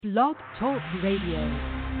Blog Talk Radio.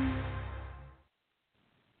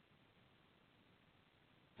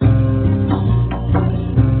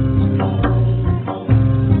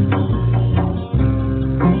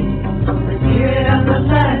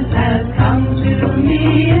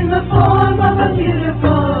 In the form of a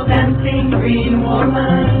beautiful dancing green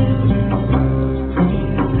woman.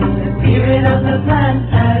 The spirit of the plant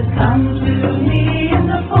has come to me in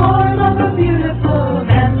the form of a beautiful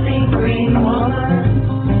dancing green woman.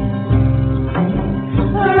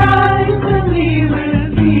 Her eyes fill me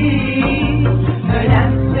with peace, her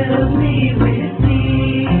dance fills me with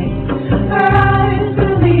peace. Her eyes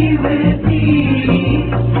fill me with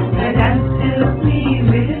peace, her dance fills me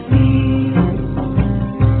with peace.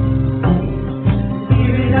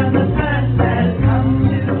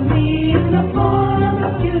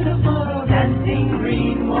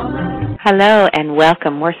 Hello and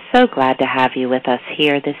welcome. We're so glad to have you with us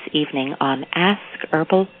here this evening on Ask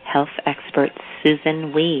Herbal Health Expert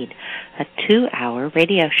Susun Weed, a 2-hour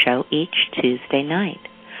radio show each Tuesday night.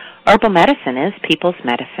 Herbal medicine is people's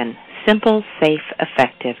medicine, simple, safe,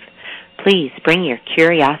 effective. Please bring your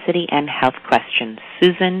curiosity and health questions.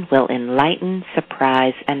 Susun will enlighten,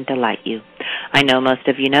 surprise, and delight you. I know most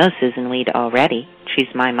of you know Susun Weed already.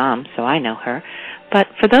 She's my mom, so I know her. But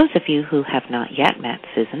for those of you who have not yet met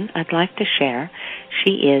Susun, I'd like to share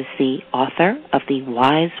she is the author of the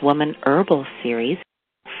Wise Woman Herbal series,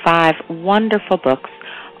 5 wonderful books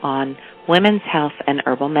on women's health and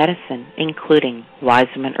herbal medicine, including Wise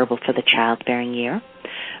Woman Herbal for the Childbearing Year,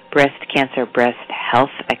 Breast Cancer Breast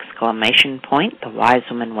Health! The Wise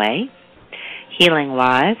Woman Way, Healing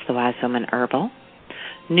Wise, The Wise Woman Herbal,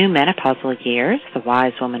 New Menopausal Years, The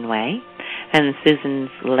Wise Woman Way, and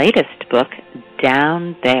Susun's latest book,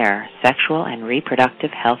 Down There, Sexual and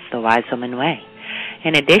Reproductive Health, The Wise Woman Way.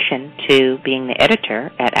 In addition to being the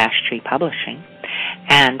editor at Ash Tree Publishing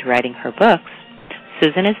and writing her books,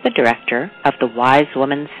 Susun is the director of the Wise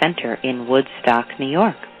Woman Center in Woodstock, New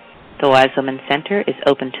York. The Wise Woman Center is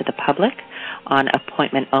open to the public on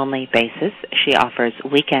appointment-only basis. She offers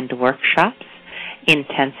weekend workshops,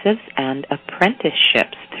 intensives, and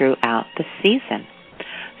apprenticeships throughout the season.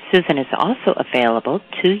 Susun is also available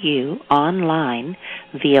to you online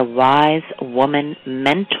via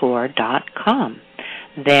wisewomanmentor.com.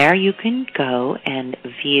 There you can go and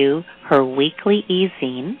view her weekly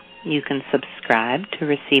e-zine. You can subscribe to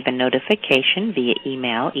receive a notification via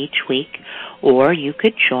email each week, or you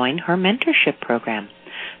could join her mentorship program.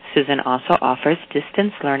 Susun also offers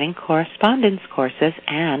distance learning correspondence courses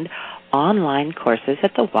and online courses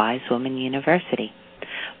at the Wise Woman University.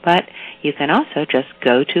 But you can also just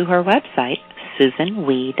go to her website,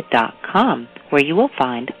 susunweed.com, where you will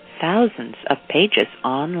find thousands of pages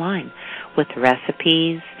online with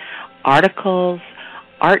recipes, articles,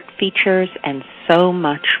 art features, and so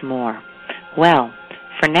much more. Well,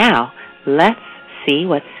 for now, let's see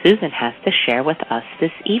what Susun has to share with us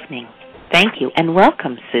this evening. Thank you, and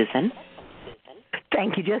welcome, Susun.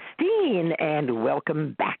 Thank you, Justine, and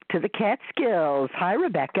welcome back to the Catskills. Hi,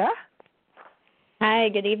 Rebecca. Hi,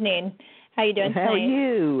 good evening. How you doing tonight? How are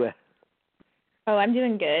you? Oh, I'm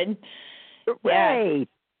doing good. Hooray! Yeah.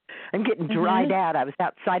 I'm getting dried out. I was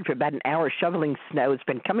outside for about an hour shoveling snow. It's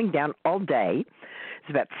been coming down all day. It's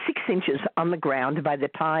about 6 inches on the ground. By the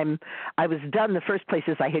time I was done, the first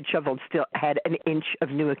places I had shoveled still had an inch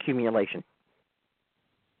of new accumulation.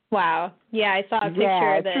 Wow. Yeah, I saw a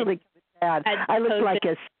picture it's that really bad.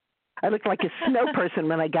 I looked like a snow person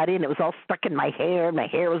when I got in. It was all stuck in my hair. My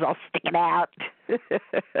hair was all sticking out.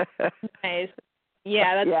 Nice.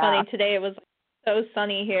 Yeah, that's funny. Today it was so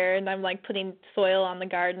sunny here, and I'm like putting soil on the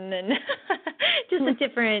garden, and just a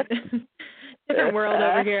different world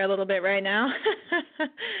over here a little bit right now.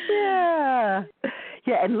 Yeah,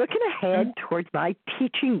 and looking ahead towards my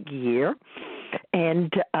teaching year,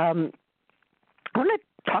 and I want to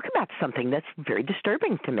talk about something that's very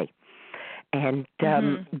disturbing to me. And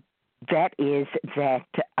that is that,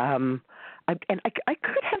 I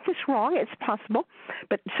could have this wrong, it's possible,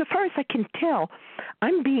 but so far as I can tell,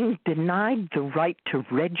 I'm being denied the right to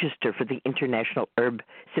register for the International Herb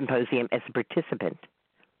Symposium as a participant.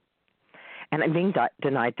 And I'm being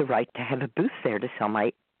denied the right to have a booth there to sell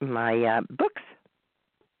my books.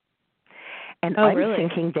 And I'm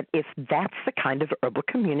thinking that if that's the kind of herbal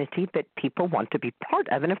community that people want to be part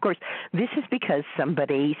of, and of course, this is because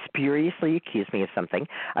somebody spuriously accused me of something.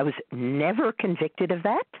 I was never convicted of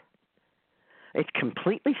that. It's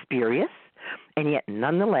completely spurious, and yet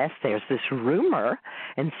nonetheless, there's this rumor,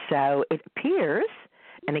 and so it appears,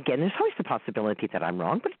 and again, there's always the possibility that I'm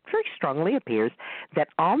wrong, but it very strongly appears that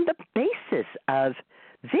on the basis of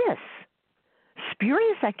this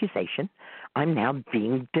spurious accusation, I'm now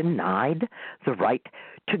being denied the right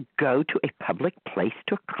to go to a public place,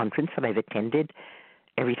 to a conference that I've attended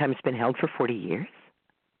every time it's been held for 40 years.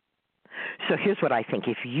 So here's what I think.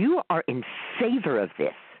 If you are in favor of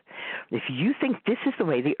this, if you think this is the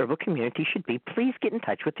way the herbal community should be, please get in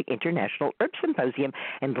touch with the International Herb Symposium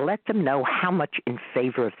and let them know how much in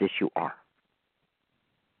favor of this you are.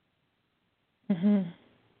 Mm-hmm.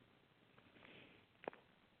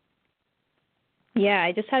 Yeah,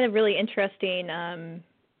 I just had a really interesting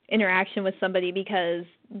interaction with somebody because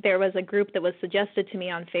there was a group that was suggested to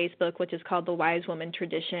me on Facebook, which is called the Wise Woman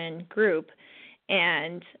Tradition group.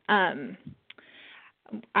 And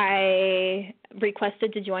I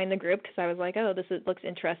requested to join the group because I was like, oh, looks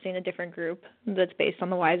interesting, a different group that's based on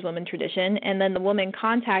the Wise Woman tradition. And then the woman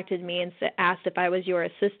contacted me and asked if I was your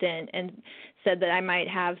assistant and said that I might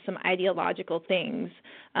have some ideological things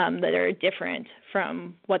that are different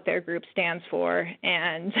from what their group stands for.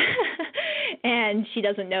 And and she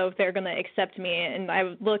doesn't know if they're going to accept me. And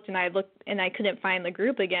I looked and I couldn't find the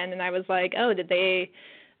group again. And I was like, oh, did they...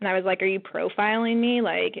 And I was like, are you profiling me?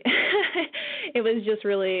 Like, it was just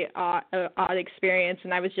really an odd experience.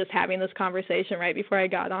 And I was just having this conversation right before I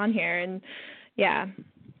got on here. And, yeah.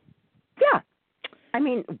 Yeah. I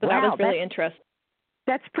mean, so wow. That was really interesting.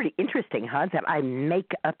 That's pretty interesting, huh? That I make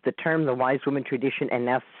up the term the Wise Woman Tradition, and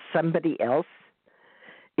now somebody else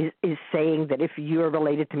is saying that if you are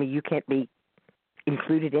related to me, you can't be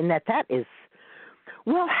included in that. That is,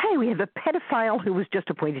 well, hey, we have a pedophile who was just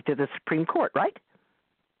appointed to the Supreme Court, right?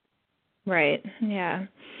 Right, yeah.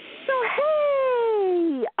 So,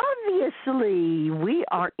 hey, obviously we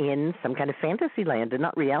are in some kind of fantasy land and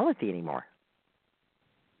not reality anymore.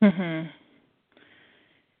 Mhm.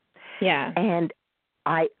 Yeah. And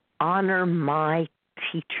I honor my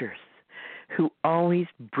teachers who always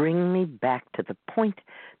bring me back to the point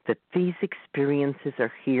that these experiences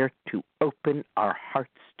are here to open our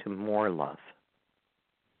hearts to more love.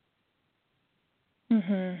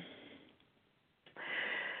 Mhm.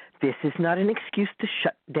 This is not an excuse to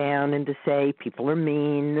shut down and to say people are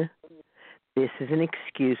mean. This is an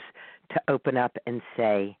excuse to open up and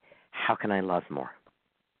say, how can I love more?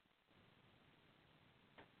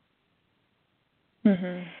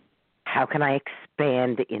 Mhm. How can I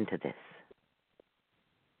expand into this?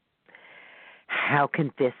 How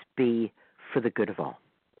can this be for the good of all?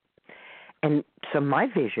 And so my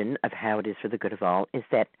vision of how it is for the good of all is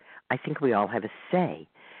that I think we all have a say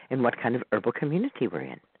in what kind of herbal community we're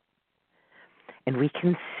in. And we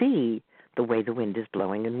can see the way the wind is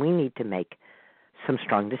blowing, and we need to make some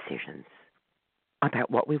strong decisions about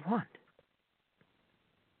what we want.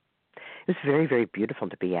 It was very, very beautiful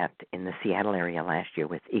to be out in the Seattle area last year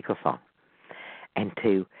with Eagle Song and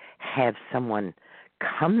to have someone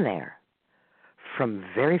come there from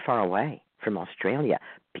very far away, from Australia,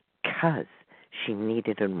 because she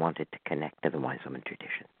needed and wanted to connect to the Wise Woman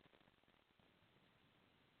tradition.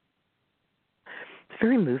 It's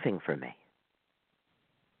very moving for me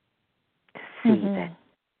to see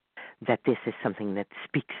that this is something that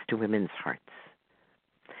speaks to women's hearts.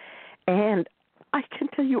 And I can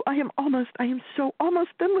tell you, I am so almost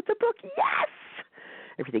done with the book. Yes!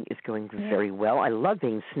 Everything is going very well. I love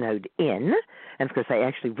being snowed in. And, of course, I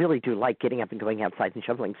actually really do like getting up and going outside and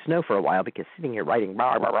shoveling snow for a while, because sitting here writing,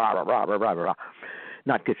 rah, rah, rah, rah, rah, rah, rah, rah,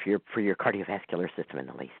 not good for your cardiovascular system in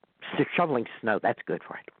the least. So shoveling snow, that's good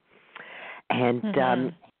for it.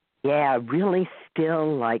 And, yeah, really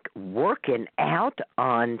still like working out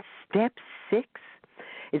on step 6.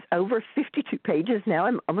 It's over 52 pages now.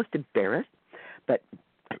 I'm almost embarrassed, but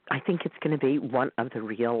I think it's going to be one of the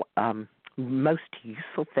real most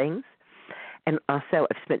useful things. And also,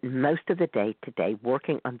 I've spent most of the day today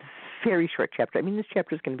working on this very short chapter. I mean, this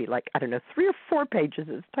chapter is going to be like, 3 or 4 pages.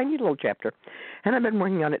 It's a tiny little chapter. And I've been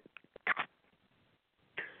working on it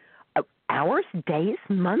hours, days,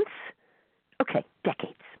 months,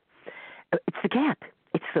 decades. It's the gap.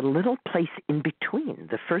 It's the little place in between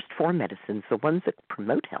the first 4 medicines, the ones that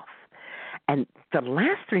promote health, and the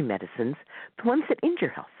last 3 medicines, the ones that injure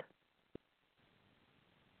health.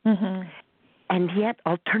 And yet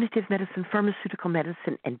alternative medicine, pharmaceutical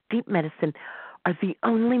medicine, and deep medicine are the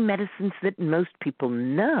only medicines that most people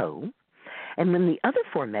know. And when the other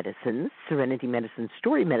 4 medicines, serenity medicine,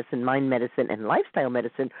 story medicine, mind medicine, and lifestyle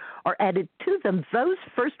medicine, are added to them, those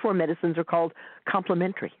first 4 medicines are called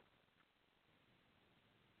complementary.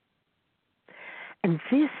 And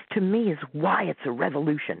this, to me, is why it's a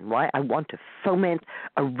revolution, why I want to foment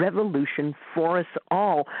a revolution for us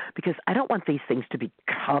all, because I don't want these things to be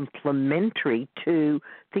complementary to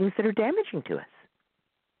things that are damaging to us.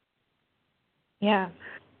 Yeah.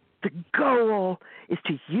 The goal is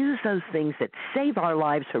to use those things that save our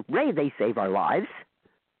lives, hooray, they save our lives,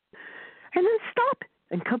 and then stop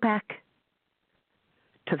and go back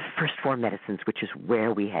to the first four medicines, which is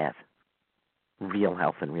where we have real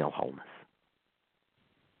health and real wholeness.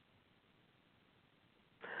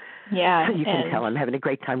 Yeah. So you can tell I'm having a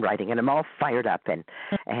great time writing, and I'm all fired up, and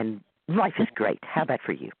life is great. How about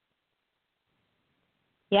for you?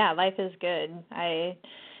 Yeah, life is good.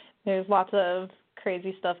 There's lots of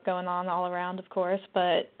crazy stuff going on all around, of course,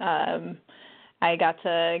 but I got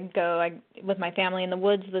to go with my family in the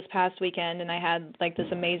woods this past weekend, and I had like this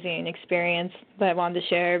amazing experience that I wanted to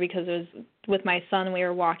share because it was with my son. We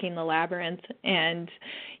were walking the labyrinth, and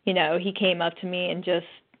he came up to me and just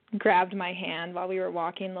grabbed my hand while we were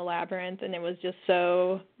walking the labyrinth, and it was just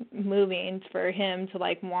so moving for him to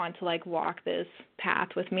want to walk this path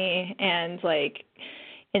with me. And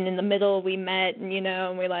in the middle we met, and we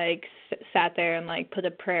sat there and put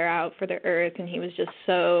a prayer out for the earth, and he was just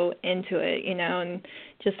so into it, and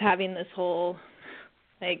just having this whole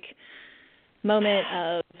moment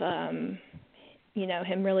of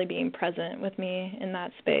him really being present with me in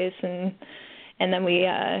that space. And then we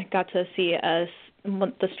got to see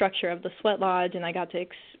the structure of the sweat lodge, and I got to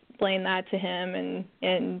explain that to him,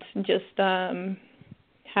 and just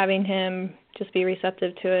having him just be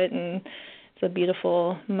receptive to it, and it's a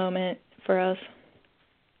beautiful moment for us.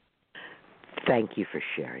 Thank you for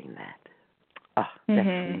sharing that. Oh,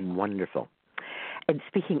 that's wonderful. And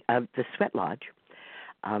speaking of the sweat lodge,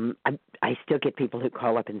 I still get people who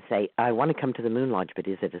call up and say, I want to come to the Moon Lodge, but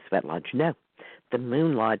is it a sweat lodge? No, the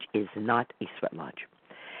Moon Lodge is not a sweat lodge.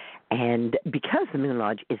 And because the Moon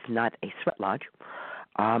Lodge is not a sweat lodge,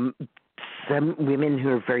 some women who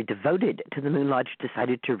are very devoted to the Moon Lodge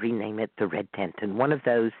decided to rename it the Red Tent, and one of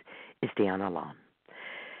those is DeAnna Lam.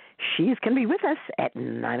 She's going to be with us at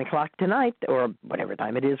 9 o'clock tonight, or whatever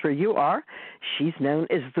time it is where you are. She's known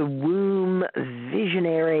as the Womb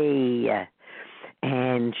Visionary,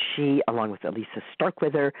 and she, along with Elisa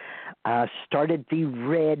Starkweather, started the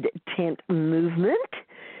Red Tent movement.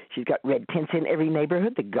 She's got red tents in every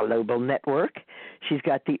neighborhood, the global network. She's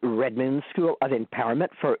got the Red Moon School of Empowerment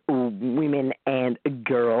for Women and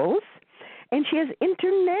Girls. And she has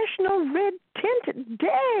International Red Tent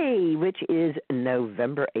Day, which is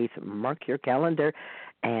November 8th. Mark your calendar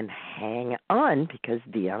and hang on, because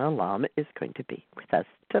DeAnna Lam is going to be with us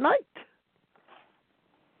tonight.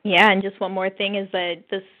 Yeah, and just one more thing is that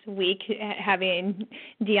this week, having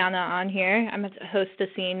DeAnna on here, I'm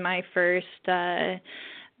hostessing my first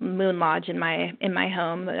Moon Lodge in my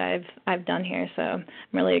home that I've done here, so I'm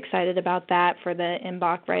really excited about that. For the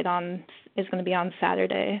Mbok is going to be on this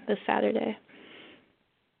Saturday.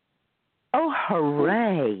 Oh,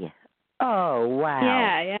 hooray! Oh,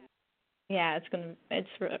 wow! Yeah.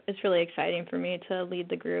 It's really exciting for me to lead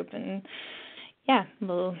the group, and I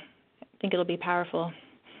think it'll be powerful.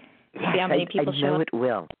 Yes, see how many people show up. It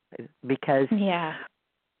will, because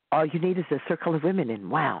all you need is a circle of women, and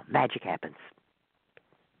wow, magic happens.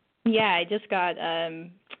 Yeah, I just got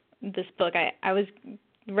this book. I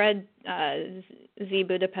read Z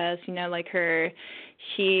Budapest,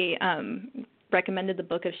 she recommended the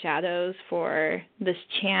Book of Shadows for this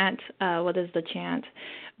chant. What is the chant?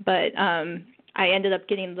 But I ended up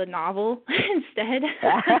getting the novel instead.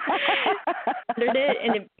 Ordered it,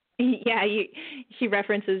 and she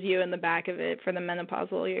references you in the back of it for the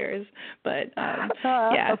menopausal years. But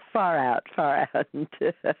far out.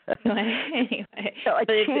 Anyway, so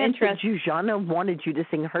but it's interesting. Jujana wanted you to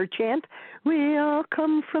sing her chant. We all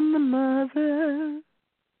come from the mother.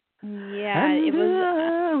 Yeah, and it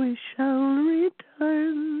was. We shall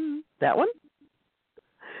return. That one?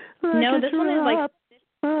 No, this one is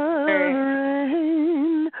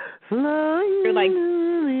rain flowing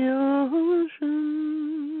in the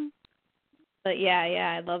ocean. But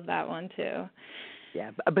I love that one too.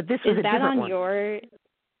 Yeah, but this is a different one.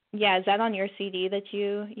 Is that on your CD that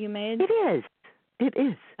you made? It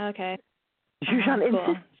is. Okay. Jujana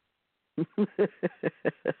insists.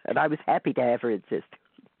 And I was happy to have her insist.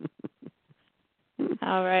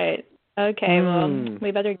 All right. Okay, well,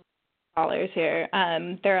 we better get callers here.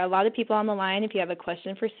 There are a lot of people on the line. If you have a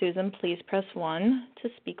question for Susan, please press 1 to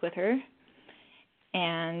speak with her.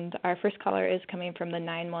 And our first caller is coming from the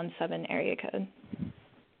 917 area code.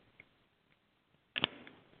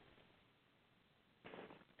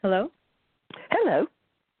 Hello? Hello.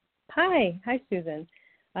 Hi, Susan.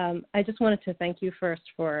 I just wanted to thank you first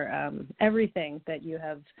for everything that you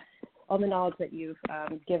have, all the knowledge that you've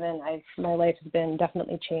given. My life has been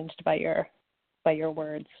definitely changed by your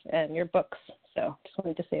words and your books. So just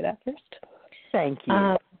wanted to say that first. Thank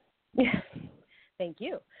you. Thank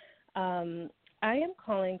you. I am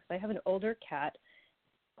calling because I have an older cat.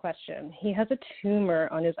 Question. He has a tumor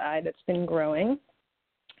on his eye that's been growing,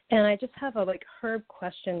 and I just have a herb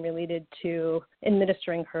question related to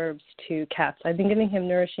administering herbs to cats. I've been giving him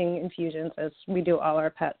nourishing infusions as we do all our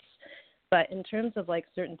pets, but in terms of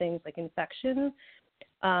certain things like infection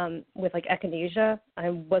with echinacea, I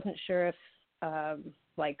wasn't sure if an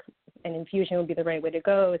infusion would be the right way to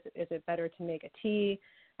go. Is it better to make a tea?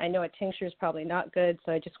 I know a tincture is probably not good,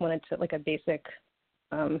 so I just wanted to a basic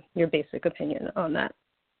your basic opinion on that.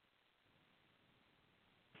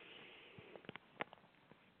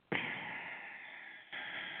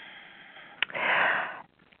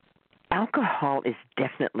 Alcohol is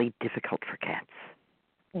definitely difficult for cats,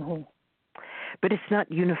 Mm-hmm. but it's not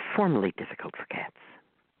uniformly difficult for cats.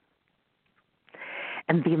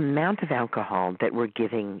 And the amount of alcohol that we're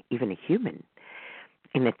giving even a human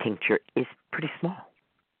in a tincture is pretty small.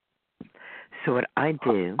 So what I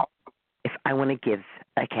do, if I want to give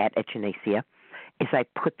a cat echinacea, is I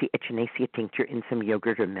put the echinacea tincture in some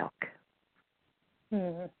yogurt or milk.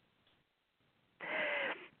 Mm-hmm.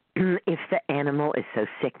 If the animal is so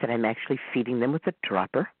sick that I'm actually feeding them with a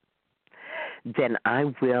dropper, then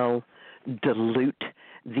I will dilute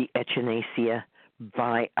the echinacea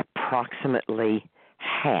by approximately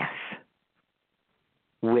half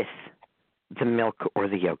with the milk or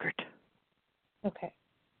the yogurt. Okay.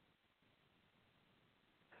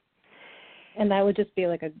 And that would just be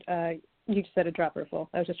you said a dropper full.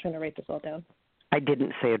 I was just trying to write this all down. I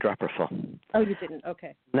didn't say a dropper full. Oh, you didn't?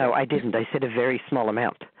 Okay. No, I didn't. I said a very small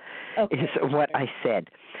amount. Okay. Is what I said.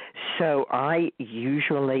 So I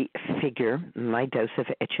usually figure my dose of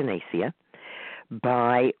echinacea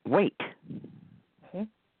by weight. Mm-hmm.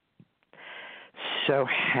 So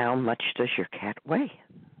how much does your cat weigh?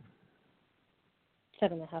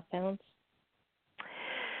 7.5 pounds.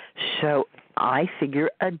 So I figure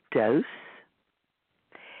a dose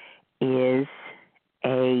is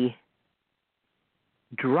a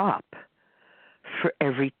drop for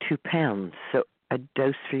every 2 pounds. So a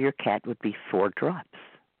dose for your cat would be 4 drops.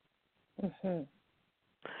 Mm-hmm.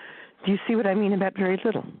 Do you see what I mean about very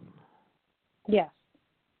little? Yes.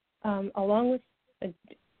 Along with,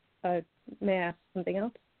 may I ask something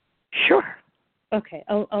else? Sure. Okay.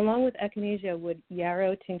 Along with echinacea, would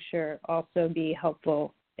yarrow tincture also be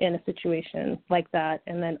helpful in a situation like that?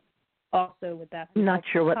 And then also would that be Not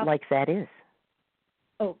sure what like that is.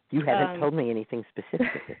 Oh. You haven't told me anything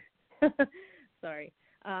specific. Sorry.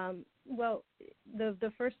 Well,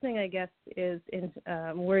 the first thing I guess is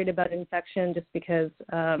worried about infection, just because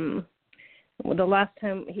the last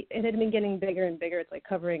time it had been getting bigger and bigger. It's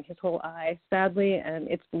covering his whole eye, sadly, and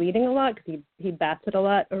it's bleeding a lot because he bats it a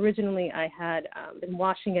lot. Originally, I had been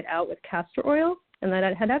washing it out with castor oil, and that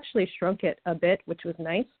I had actually shrunk it a bit, which was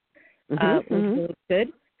nice. Which was really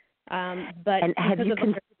good. But and have you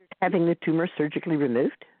considered having the tumor surgically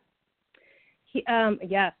removed?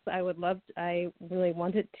 Yes, I would love to. I really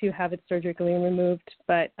wanted to have it surgically removed,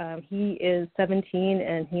 but he is 17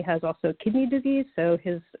 and he has also kidney disease, so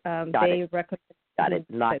his they recommend. Got it.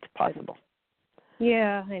 Not possible.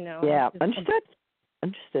 Yeah, I know. Yeah,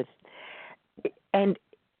 understood. And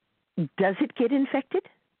does it get infected?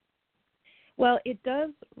 Well, it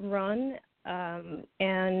does run,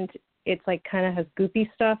 and it's kind of has goopy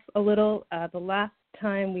stuff a little. The last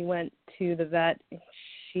time we went to the vet,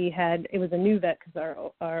 it was a new vet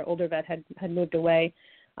because our older vet had moved away,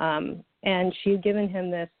 and she had given him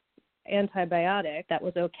this antibiotic that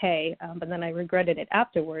was okay, but then I regretted it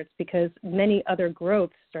afterwards because many other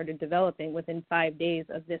growths started developing within 5 days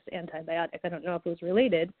of this antibiotic. I don't know if it was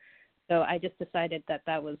related, so I just decided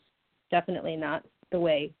that was definitely not the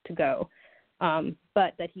way to go,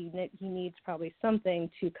 but that he needs probably something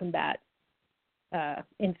to combat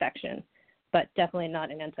infection, but definitely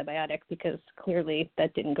not an antibiotic because clearly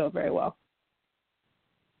that didn't go very well.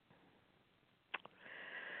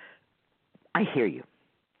 I hear you.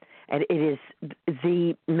 And it is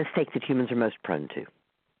the mistake that humans are most prone to.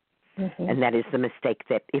 Mm-hmm. And that is the mistake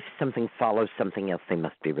that if something follows something else, they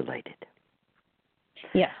must be related.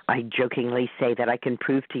 Yes. I jokingly say that I can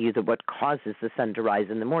prove to you that what causes the sun to rise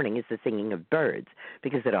in the morning is the singing of birds,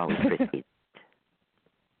 because it always precedes.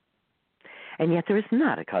 And yet there is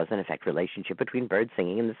not a cause and effect relationship between birds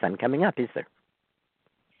singing and the sun coming up, is there?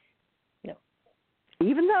 No.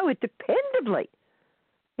 Even though it dependably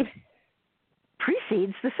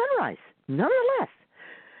precedes the sunrise, nonetheless.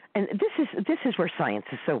 And this is where science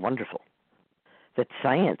is so wonderful. That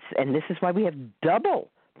science, and this is why we have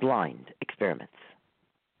double-blind experiments,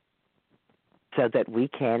 so that we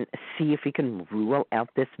can see if we can rule out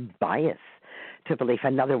this bias to believe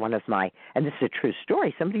another one of my, and this is a true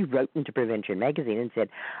story, somebody wrote into Prevention Magazine and said,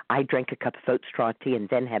 I drank a cup of oatstraw tea and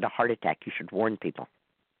then had a heart attack. You should warn people.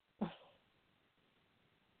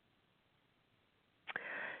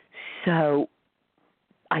 So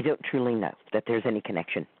I don't truly know that there's any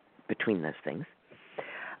connection between those things.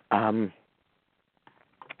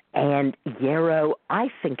 And yarrow, I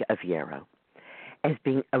think of yarrow as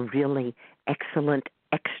being a really excellent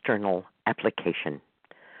external application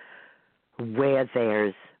where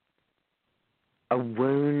there's a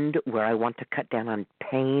wound, where I want to cut down on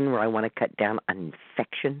pain, where I want to cut down on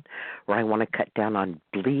infection, where I want to cut down on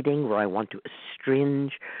bleeding, where I want to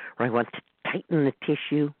astringe, where I want to tighten the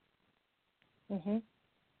tissue. Mm-hmm.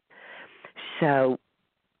 So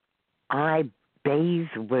I bathe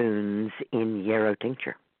wounds in yarrow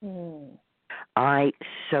tincture. Mm. I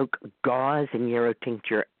soak gauze in yarrow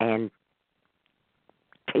tincture and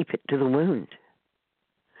tape it to the wound.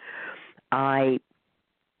 I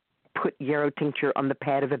put yarrow tincture on the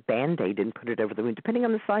pad of a Band-Aid and put it over the wound, depending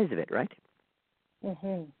on the size of it, right?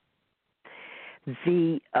 Mm-hmm.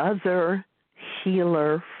 The other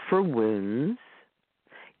healer for wounds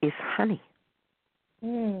is honey.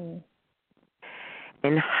 Mm.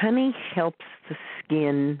 And honey helps the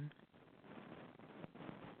skin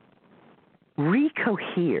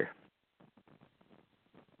recohere.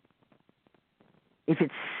 If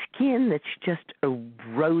it's skin that's just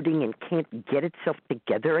eroding and can't get itself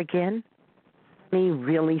together again, honey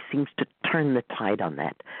really seems to turn the tide on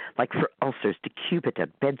that. Like for ulcers, decubita,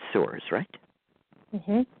 bed sores, right?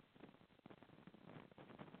 Mm-hmm.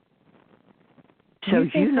 So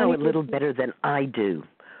you know a little better than I do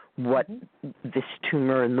what this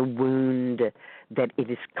tumor and the wound that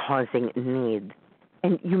it is causing need.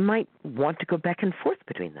 And you might want to go back and forth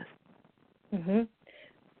between this.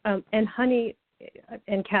 Mm-hmm. And honey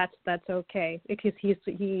and cats, that's okay, because he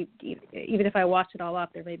even if I wash it all off,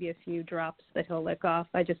 there may be a few drops that he'll lick off.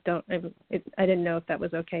 I just don't. I didn't know if that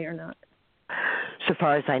was okay or not. So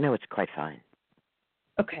far as I know, it's quite fine.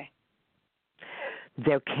 Okay.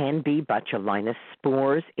 There can be botulinus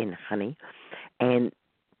spores in honey, and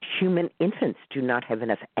human infants do not have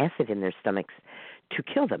enough acid in their stomachs to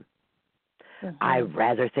kill them. Mm-hmm. I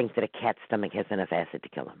rather think that a cat's stomach has enough acid to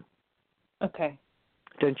kill them. Okay.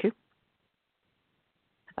 Don't you?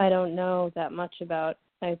 I don't know that much about.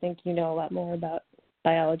 I think you know a lot more about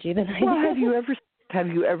biology than I do. Well, have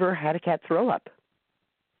you ever had a cat throw up?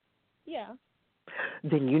 Yeah.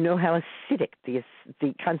 Then you know how acidic the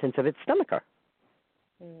contents of its stomach are.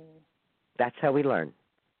 Mm. That's how we learn.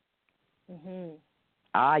 Mm-hmm.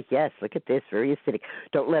 Ah, yes, look at this, very acidic.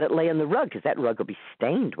 Don't let it lay on the rug, because that rug will be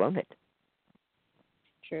stained, won't it?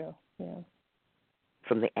 True, yeah.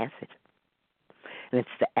 From the acid. And it's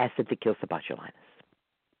the acid that kills the botulinus.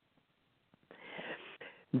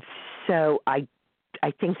 So I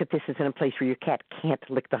think that this is in a place where your cat can't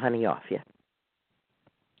lick the honey off, yeah?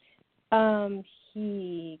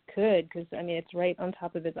 He could, because, it's right on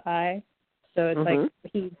top of his eye. So it's like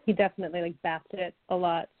he definitely like baths it a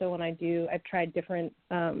lot. So when I've tried different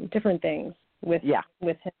things with him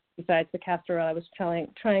besides the castor oil. I was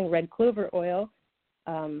trying red clover oil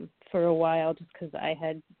for a while, just because I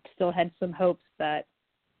still had some hopes that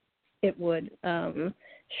it would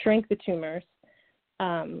shrink the tumors.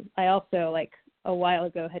 I also a while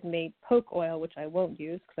ago had made poke oil, which I won't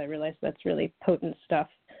use because I realized that's really potent stuff.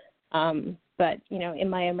 But in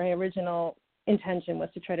my original intention was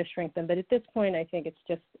to try to shrink them, but at this point I think it's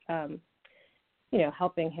just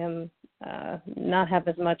helping him not have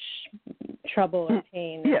as much trouble or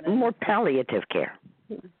pain. Yeah, more palliative care.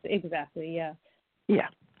 Exactly. Yeah.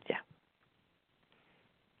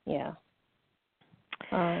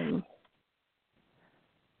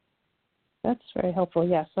 That's very helpful.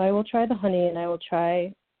 Yeah, so I will try the honey, and I will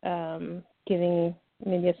try giving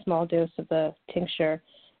maybe a small dose of the tincture.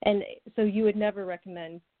 And so you would never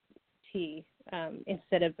recommend tea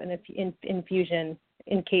instead of an infusion,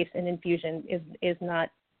 in case an infusion is not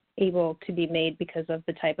able to be made because of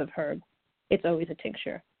the type of herb. It's always a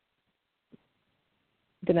tincture.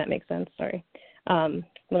 Did that make sense? Sorry.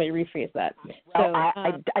 Let me rephrase that. Well,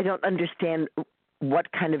 so, I don't understand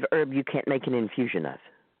what kind of herb you can't make an infusion of.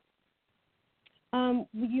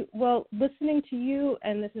 Listening to you,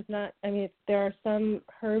 and this is not, there are some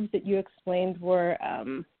herbs that you explained were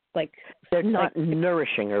they're not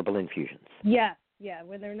nourishing herbal infusions. Yeah.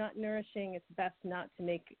 When they're not nourishing, it's best not to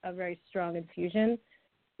make a very strong infusion.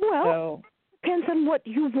 Well, depends on what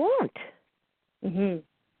you want. Mm-hmm.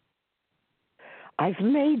 I've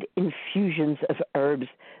made infusions of herbs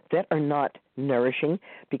that are not nourishing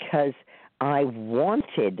because I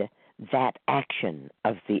wanted that action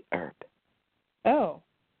of the herb. Oh.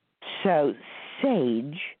 So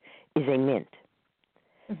a mint.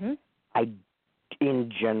 Mm-hmm. I,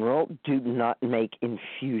 in general, do not make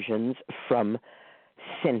infusions from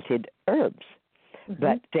scented herbs. Mm-hmm.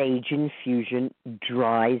 But sage infusion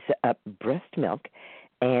dries up breast milk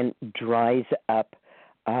and dries up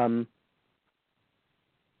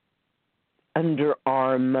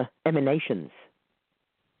underarm emanations.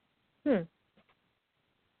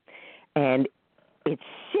 And it's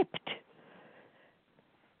sipped,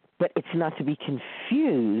 but it's not to be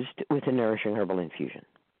confused with a nourishing herbal infusion.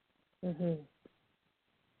 Mm-hmm.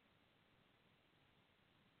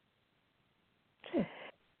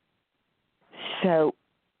 So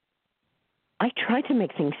I try to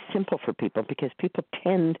make things simple for people because people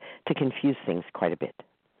tend to confuse things quite a bit.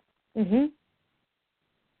 Mm-hmm.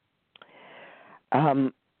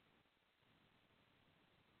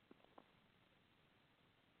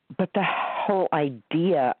 But the whole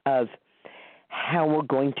idea of how we're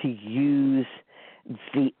going to use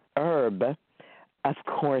the herb, of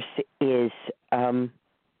course, is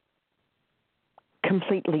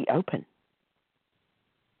completely open.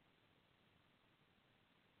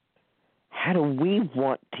 How do we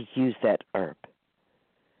want to use that herb?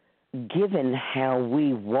 Given how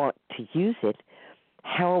we want to use it,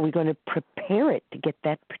 how are we going to prepare it to get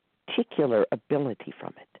that particular ability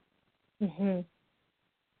from it? Mm-hmm.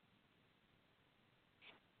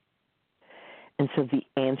 And so the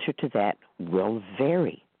answer to that will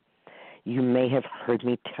vary. You may have heard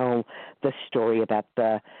me tell the story about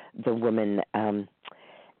the woman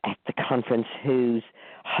at the conference whose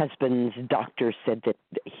husband's doctor said that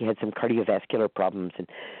he had some cardiovascular problems and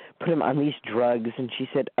put him on these drugs. And she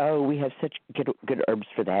said, "Oh, we have such good herbs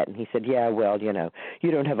for that." And he said, "Yeah, well, you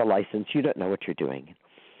don't have a license. You don't know what you're doing."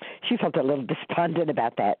 She felt a little despondent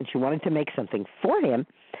about that, and she wanted to make something for him.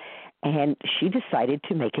 And she decided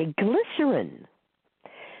to make a glycerin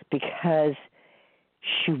because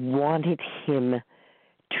she wanted him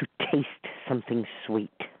to taste something sweet.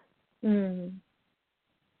 Mm.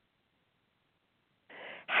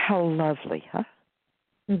 How lovely, huh?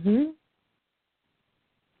 Mm-hmm.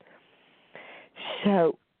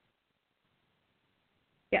 So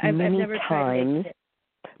yeah, I've never tried to make it.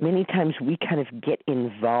 Many times we kind of get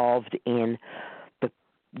involved in the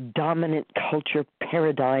dominant culture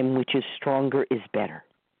paradigm, which is stronger is better.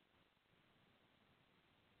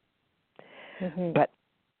 Mm-hmm. But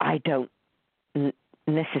I don't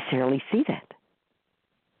necessarily see that.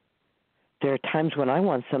 There are times when I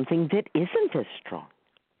want something that isn't as strong.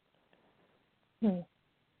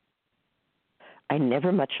 I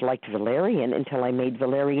never much liked valerian until I made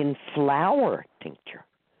valerian flower tincture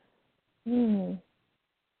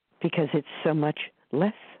because it's so much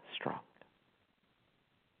less strong.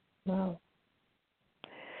 Wow.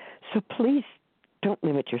 So please don't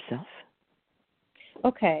limit yourself.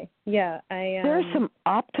 Okay. Yeah. There are some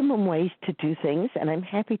optimum ways to do things, and I'm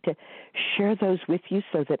happy to share those with you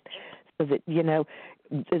so that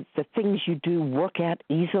the things you do work out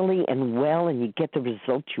easily and well, and you get the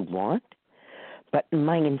results you want. But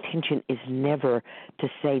my intention is never to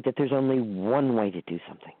say that there's only one way to do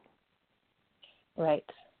something. Right.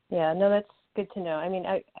 Yeah. No, that's good to know. I mean,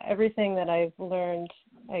 everything that I've learned,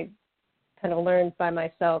 I kind of learned by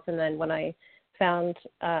myself, and then when I found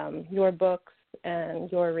your books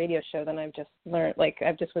and your radio show, then I've just learned, I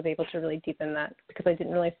just was able to really deepen that because I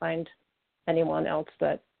didn't really find anyone else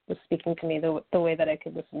that was speaking to me the way that I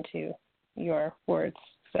could listen to your words.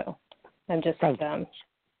 So I'm just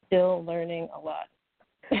still learning a lot.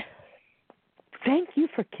 Thank you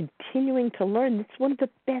for continuing to learn. It's one of the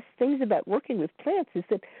best things about working with plants is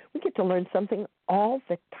that we get to learn something all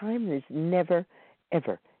the time. There's never,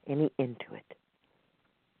 ever any end to it.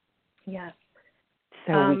 Yes.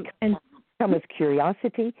 So we come with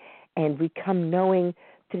curiosity, and we come knowing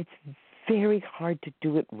that it's very hard to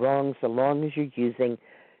do it wrong so long as you're using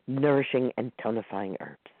nourishing and tonifying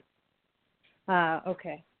herbs.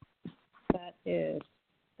 Okay. That is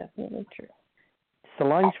definitely true. So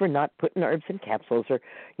long as we're not putting herbs in capsules or,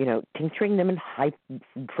 tincturing them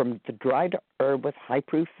from the dried herb with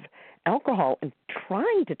high-proof alcohol and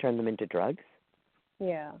trying to turn them into drugs.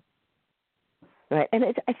 Yeah. Right, and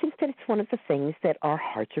I think that it's one of the things that our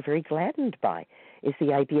hearts are very gladdened by is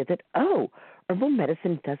the idea that, herbal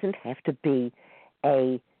medicine doesn't have to be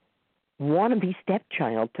a wannabe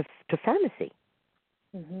stepchild to pharmacy.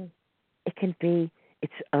 Mm-hmm. It can be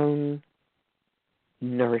its own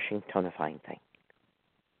nourishing, tonifying thing.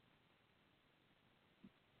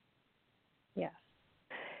 Yeah.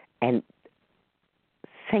 And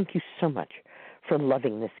thank you so much for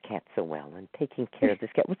loving this cat so well and taking care of this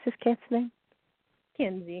cat. What's this cat's name?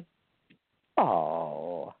 Kenzie.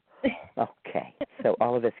 Oh, okay. So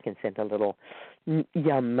all of us can send a little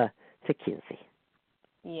yum to a cutie.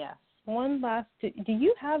 Yes. One last. Do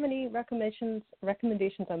you have any recommendations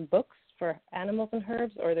on books for animals and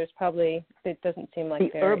herbs, or there's probably, it doesn't seem like the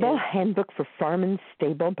there Herbal is. Handbook for Farm and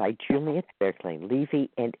Stable by Juliette de Baïracli Levy,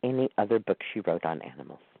 and any other books she wrote on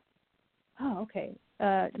animals. Oh, okay.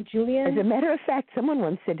 Julian? As a matter of fact, someone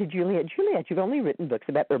once said to Juliette, you've only written books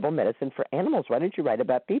about herbal medicine for animals. Why don't you write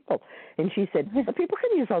about people? And she said, well, people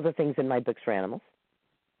can use all the things in my books for animals.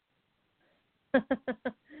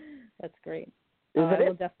 That's great. Isn't I it?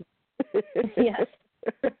 will definitely. Yes.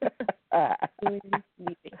 Julian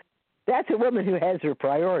Levy. That's a woman who has her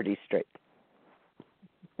priorities straight.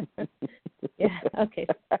 Yeah, okay.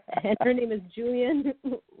 And her name is Julian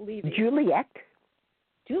Levy. Juliette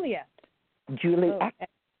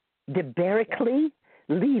de Baïracli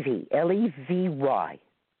Levy, Levy.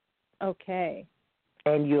 Okay.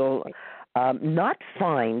 And you'll not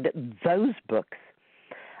find those books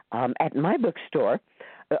at my bookstore,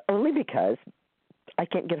 only because I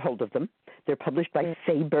can't get hold of them. They're published by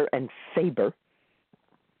Faber and Faber,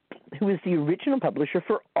 who is the original publisher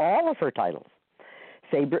for all of her titles.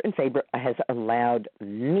 Faber and Faber has allowed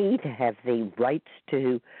me to have the rights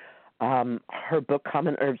to her book,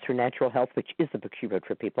 Common Herbs for Natural Health, which is the book she wrote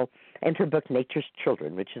for people, and her book, Nature's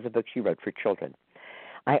Children, which is a book she wrote for children.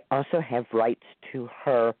 I also have rights to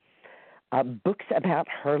her books about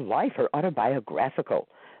her life, her autobiographical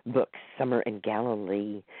books, Summer in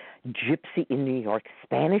Galilee, Gypsy in New York,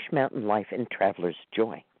 Spanish Mountain Life, and Traveler's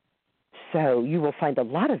Joy. So you will find a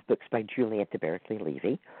lot of books by Juliette de Baïracli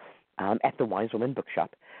Levy at the Wise Woman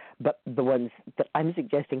Bookshop. But the ones that I'm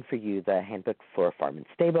suggesting for you, the Handbook for Farm and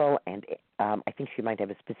Stable, and I think she might have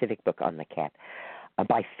a specific book on the cat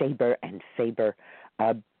by Faber and Faber,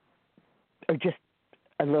 are just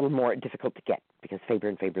a little more difficult to get because Faber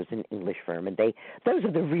and Faber is an English firm, and those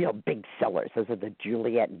are the real big sellers. Those are the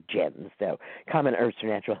Juliette gems. So Common Herbs for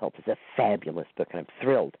Natural Health is a fabulous book, and I'm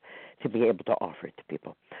thrilled to be able to offer it to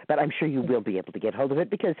people. But I'm sure you will be able to get hold of it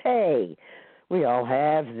because, hey, we all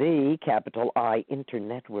have the capital I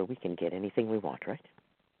internet where we can get anything we want, right?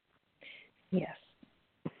 Yes.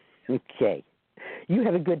 Okay. You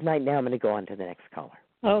have a good night now. I'm going to go on to the next caller.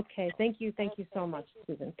 Okay. Thank you. Thank you so much,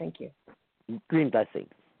 Susan. Thank you. Green blessings.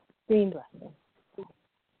 Green blessings.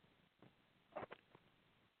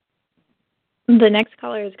 The next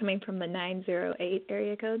caller is coming from the 908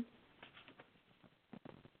 area code.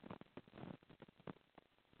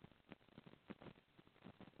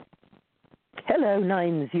 Hello,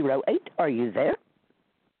 908. Are you there?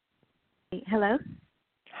 Hello.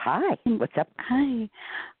 Hi. What's up? Hi.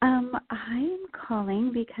 I'm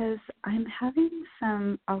calling because I'm having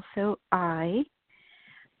some eye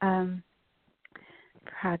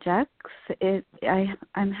projects.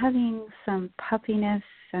 I'm having some puffiness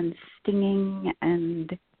and stinging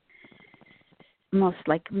and almost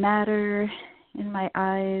like matter in my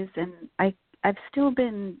eyes, and I've still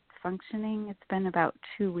been functioning. It's been about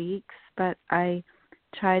 2 weeks, but I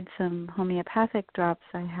tried some homeopathic drops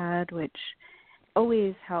I had, which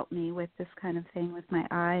always help me with this kind of thing with my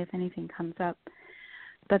eye if anything comes up.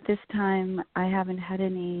 But this time I haven't had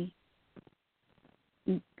any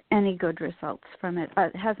good results from it.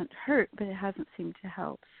 It hasn't hurt, but it hasn't seemed to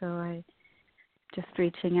help. So I'm just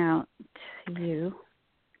reaching out to you.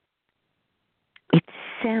 It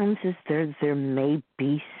sounds as though there may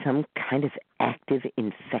be some kind of active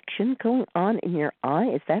infection going on in your eye.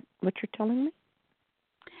 Is that what you're telling me?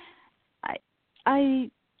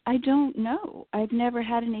 I don't know. I've never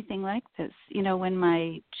had anything like this. You know, when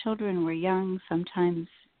my children were young, sometimes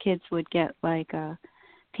kids would get like a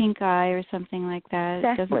pink eye or something like that.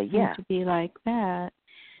 Exactly, it doesn't seem to be like that.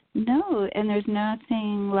 No, and there's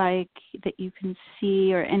nothing like that you can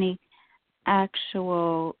see or any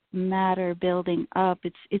actual matter building up.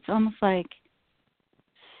 It's almost like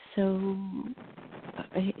so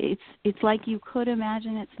it's like you could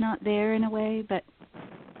imagine it's not there in a way, but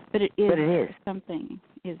it is. But it is. Something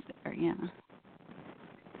is there, yeah.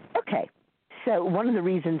 Okay. So one of the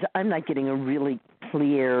reasons I'm not getting a really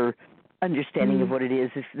clear understanding of what it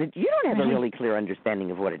is that you don't have a really clear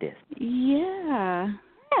understanding of what it is. Yeah.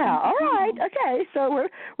 Yeah, all right. Okay. So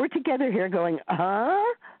we're together here going,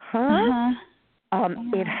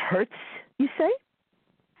 It hurts, you say?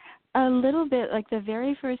 A little bit. Like the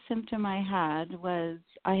very first symptom I had was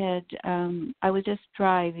I was just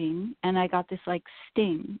driving and I got this like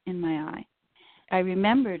sting in my eye. I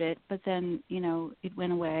remembered it, but then, it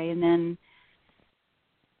went away, and then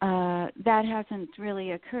that hasn't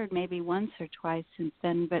really occurred maybe once or twice since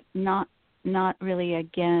then, but not really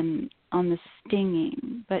again on the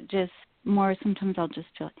stinging, but just more sometimes I'll just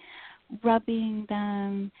feel like rubbing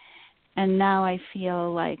them, and now I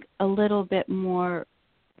feel like a little bit more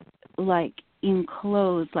like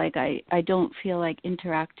enclosed, like I don't feel like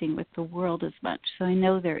interacting with the world as much. So I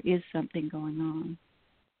know there is something going on.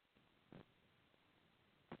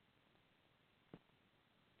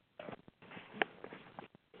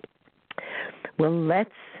 Well, let's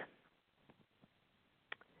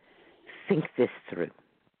think this through.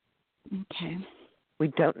 Okay. We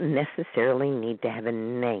don't necessarily need to have a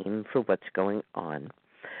name for what's going on,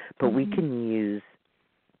 but we can use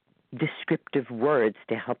descriptive words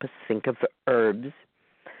to help us think of herbs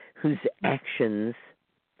whose actions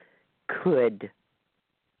could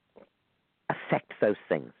affect those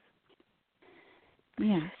things.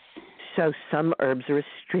 Yes. So some herbs are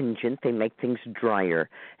astringent, they make things drier,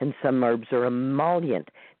 and some herbs are emollient,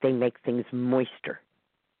 they make things moister.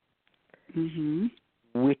 Mm-hmm.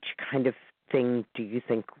 Which kind of thing do you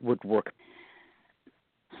think would work?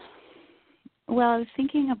 Well, I was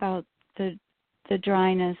thinking about the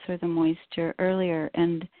dryness or the moisture earlier,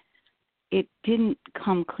 and it didn't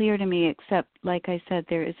come clear to me, except, like I said,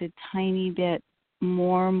 there is a tiny bit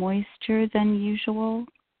more moisture than usual.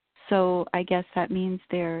 So I guess that means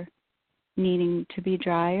they're needing to be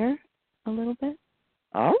drier a little bit.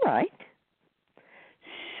 All right.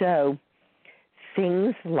 So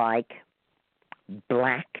things like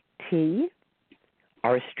black tea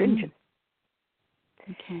are astringent.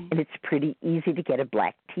 Okay. And it's pretty easy to get a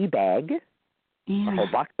black tea bag, a whole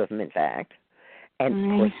box of them, in fact,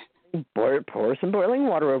 and pour some boiling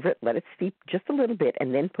water over it, let it steep just a little bit,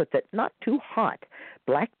 and then put that not too hot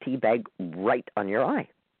black tea bag right on your eye.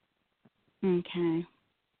 Okay.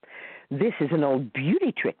 This is an old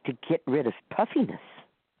beauty trick to get rid of puffiness.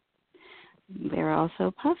 They're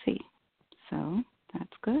also puffy, so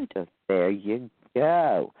that's good. So there you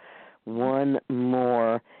go. One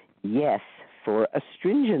more yes for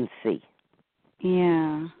astringency.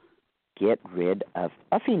 Yeah. Get rid of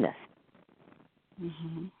puffiness.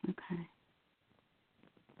 Okay.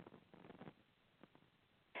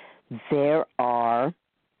 There are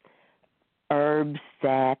herbs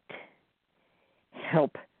that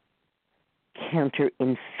help counter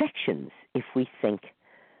infections if we think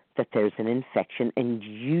that there's an infection, and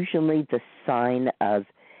usually the sign of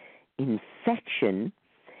infection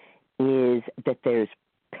is that there's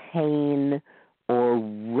pain or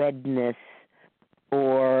redness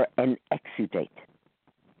or an exudate.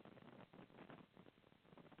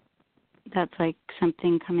 That's like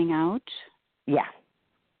something coming out? Yeah.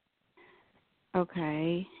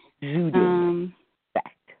 Okay. Exuding.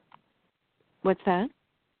 Fact. What's that?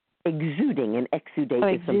 Exuding. An exudate. Oh,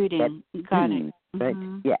 exuding. Got it. Right?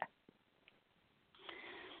 Yeah.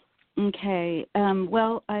 Okay.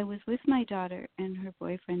 Well, I was with my daughter and her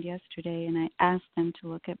boyfriend yesterday, and I asked them to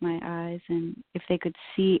look at my eyes and if they could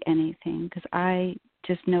see anything, because I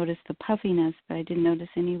just noticed the puffiness, but I didn't notice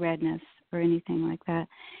any redness or anything like that.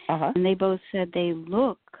 And they both said they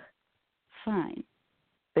look fine.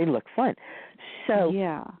 They look fine. So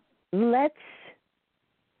yeah. Let's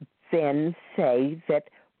then say that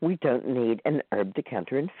we don't need an herb to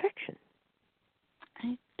counter infection.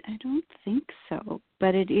 I don't think so,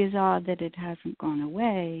 but it is odd that it hasn't gone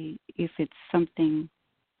away. If it's something,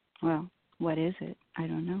 well, what is it? I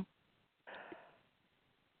don't know.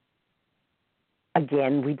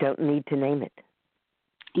 Again, we don't need to name it.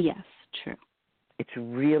 Yes, true. It's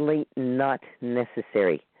really not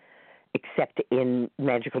necessary, except in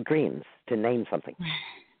magical dreams, to name something.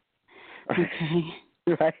 Okay.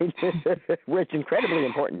 Right? Where it's incredibly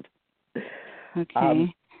important.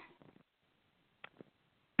 Okay.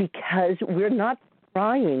 Because we're not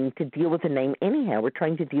trying to deal with a name anyhow. We're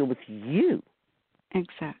trying to deal with you.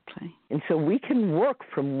 Exactly. And so we can work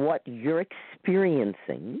from what you're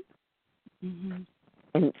experiencing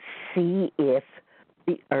and see if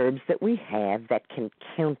the herbs that we have that can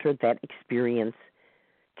counter that experience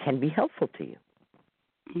can be helpful to you.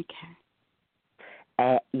 Okay.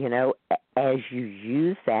 You know, as you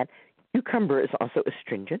use that, cucumber is also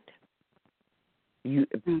astringent. You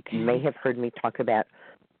may have heard me talk about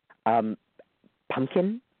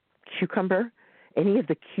pumpkin, cucumber. Any of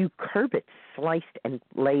the cucurbits sliced and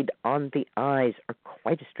laid on the eyes are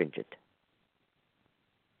quite astringent.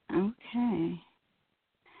 Okay.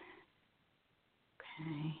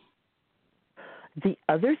 The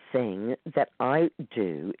other thing that I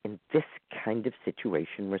do in this kind of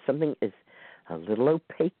situation where something is a little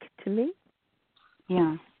opaque to me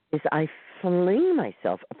is I fling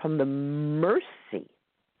myself upon the mercy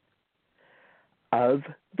of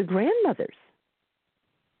the grandmothers.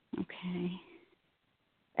 Okay.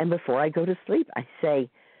 And before I go to sleep, I say,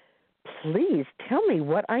 please tell me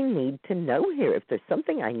what I need to know here. If there's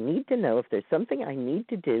something I need to know, if there's something I need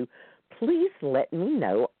to do, please let me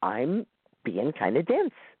know. I'm being kind of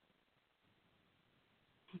dense.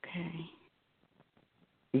 Okay.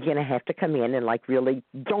 You're going to have to come in and like really,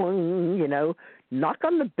 knock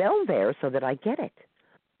on the bell there so that I get it.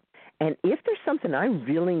 And if there's something I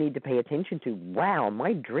really need to pay attention to, wow,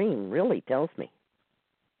 my dream really tells me.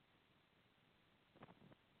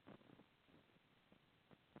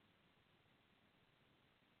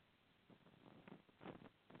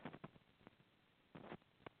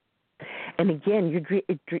 And again,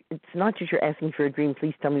 it's not just you're asking for a dream,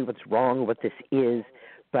 please tell me what's wrong, what this is,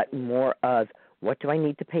 but more of what do I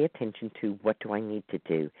need to pay attention to, what do I need to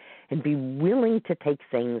do, and be willing to take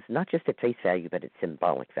things not just at face value, but at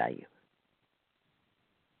symbolic value.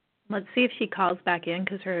 Let's see if she calls back in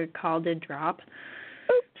because her call did drop.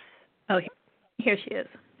 Oops. Oh, here she is.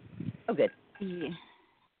 Oh, good. Yeah.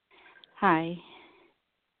 Hi.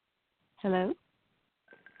 Hello?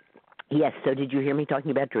 Yes, so did you hear me talking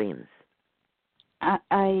about dreams?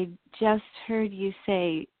 I just heard you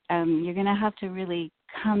say you're going to have to really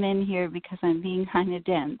come in here because I'm being kind of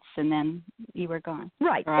dense, and then you were gone.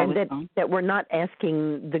 Right, and that we're not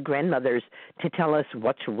asking the grandmothers to tell us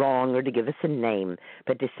what's wrong or to give us a name,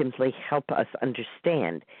 but to simply help us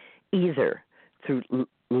understand, either through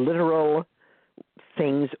literal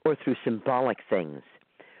things or through symbolic things,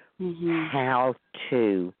 how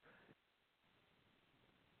to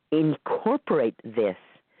incorporate this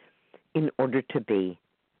in order to be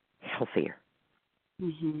healthier.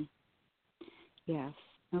 Yes,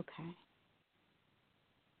 okay.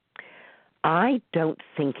 I don't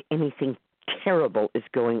think anything terrible is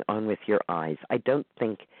going on with your eyes. I don't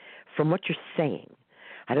think, from what you're saying,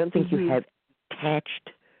 I don't think you have attached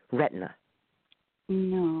retina.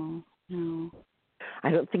 No. I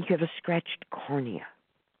don't think you have a scratched cornea.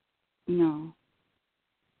 No.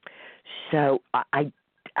 So I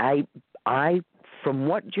from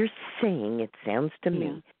what you're saying, it sounds to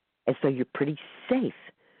me as though you're pretty safe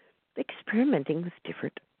experimenting with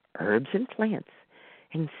different herbs and plants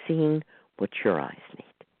and seeing what your eyes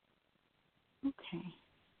need. Okay.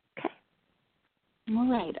 All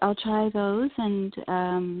right. I'll try those, and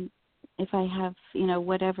if I have,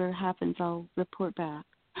 whatever happens, I'll report back.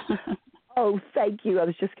 Oh, thank you. I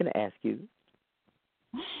was just going to ask you.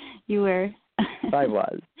 You were? I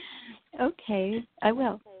was. Okay. I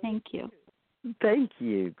will. Thank you. Thank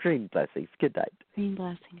you. Green blessings. Good night. Green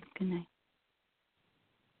blessings. Good night.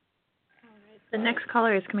 The next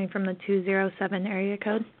caller is coming from the 207 area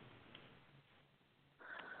code.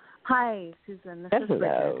 Hi, Susan. This is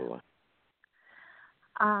Bridget.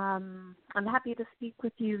 I'm happy to speak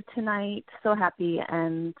with you tonight. So happy,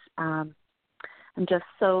 and I'm just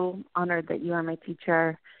so honored that you are my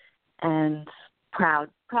teacher, and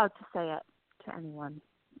proud to say it to anyone.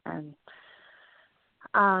 And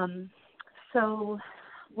so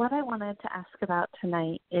what I wanted to ask about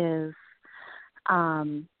tonight is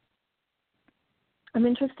I'm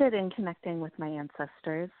interested in connecting with my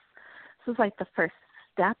ancestors. This is like the first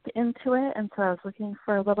step into it, and so I was looking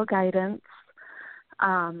for a little guidance.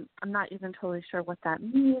 I'm not even totally sure what that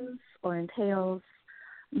means or entails,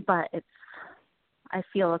 but I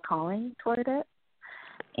feel a calling toward it,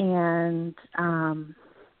 and I'm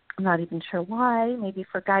not even sure why, maybe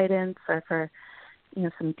for guidance or for,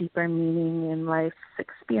 some deeper meaning in life's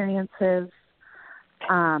experiences.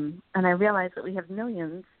 And I realize that we have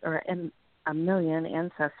millions or a million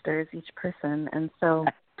ancestors, each person, and so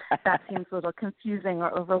that seems a little confusing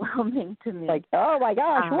or overwhelming to me. Like, oh my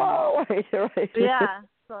gosh, whoa! Yeah.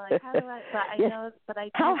 So like, how do I? But I know, but I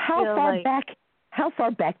how feel far like, back? How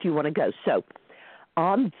far back do you want to go? So,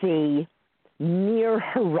 on the near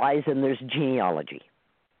horizon, there's genealogy.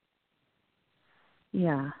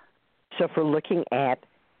 Yeah. So, if we're looking at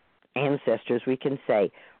ancestors, we can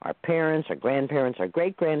say our parents, our grandparents, our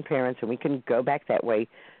great-grandparents, and we can go back that way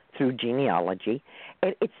through genealogy.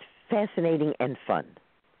 And it's fascinating and fun,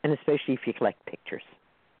 and especially if you collect pictures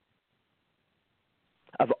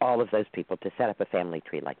of all of those people to set up a family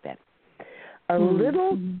tree like that. A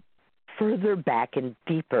little further back and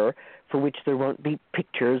deeper, for which there won't be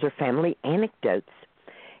pictures or family anecdotes,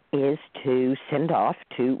 is to send off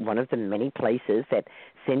to one of the many places that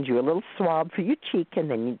send you a little swab for your cheek,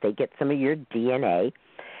 and then they get some of your DNA,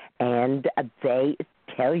 and they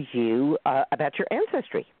tell you about your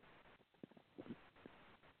ancestry.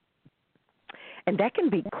 And that can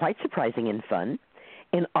be quite surprising and fun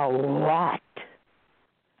in a lot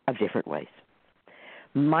of different ways.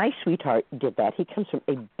 My sweetheart did that. He comes from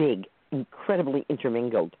a big, incredibly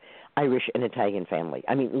intermingled Irish and Italian family.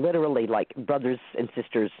 I mean, literally like brothers and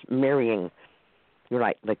sisters marrying. You're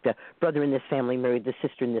right. Like the brother in this family married the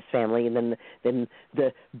sister in this family, and then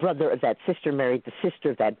the brother of that sister married the sister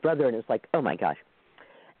of that brother, and it's like, oh my gosh.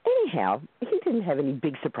 Anyhow, he didn't have any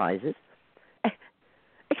big surprises.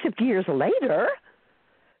 Except years later,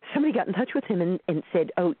 somebody got in touch with him and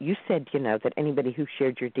said, oh, you said, that anybody who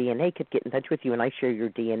shared your DNA could get in touch with you, and I share your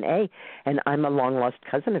DNA, and I'm a long-lost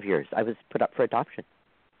cousin of yours. I was put up for adoption.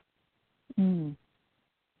 Mm.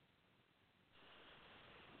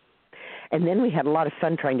 And then we had a lot of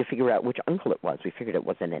fun trying to figure out which uncle it was. We figured it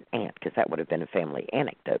wasn't an aunt, because that would have been a family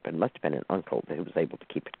anecdote, but it must have been an uncle who was able to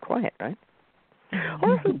keep it quiet, right?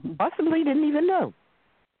 Or who possibly didn't even know.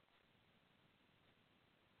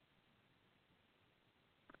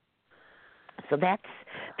 So that's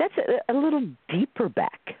a little deeper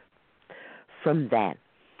back from that.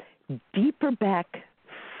 Deeper back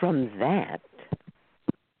from that,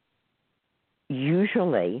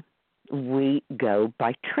 usually we go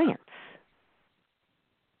by trance.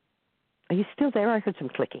 Are you still there? I heard some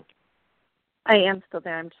clicking. I am still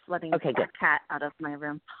there. I'm just letting the cat out of my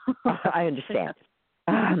room. I understand.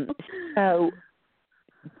 So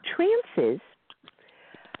trances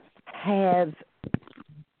have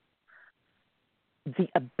the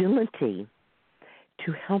ability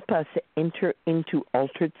to help us enter into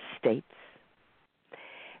altered states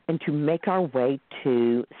and to make our way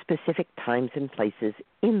to specific times and places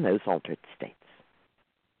in those altered states.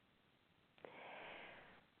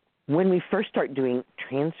 When we first start doing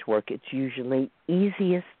trance work, it's usually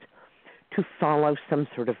easiest to follow some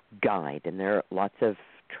sort of guide, and there are lots of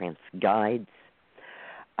trance guides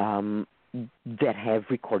that have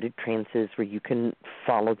recorded trances where you can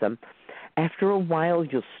follow them. After a while,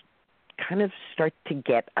 you'll kind of start to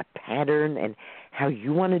get a pattern and how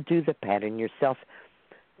you want to do the pattern yourself.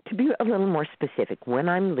 To be a little more specific, when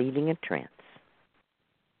I'm leading a trance,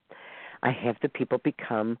 I have the people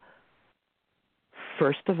become,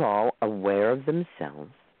 first of all, aware of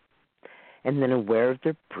themselves, and then aware of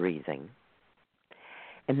their breathing.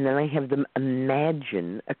 And then I have them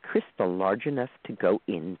imagine a crystal large enough to go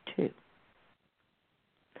into.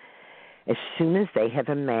 As soon as they have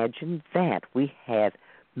imagined that, we have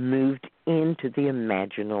moved into the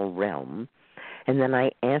imaginal realm, and then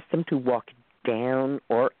I ask them to walk down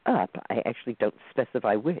or up. I actually don't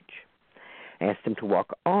specify which. I ask them to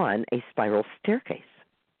walk on a spiral staircase.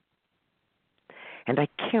 And I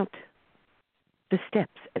count the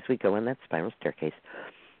steps as we go on that spiral staircase.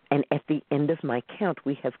 And at the end of my count,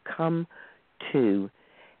 we have come to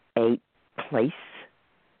a place,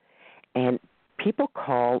 and people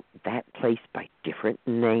call that place by different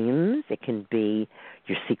names. It can be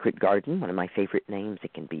your secret garden, one of my favorite names.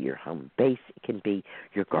 It can be your home base. It can be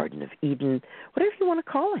your Garden of Eden, whatever you want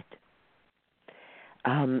to call it.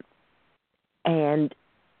 And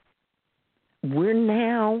we're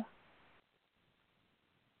now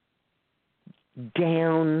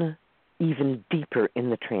down even deeper in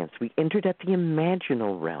the trance. We entered at the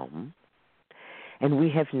imaginal realm, and we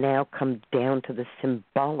have now come down to the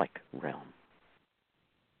symbolic realm.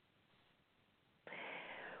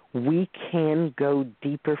 We can go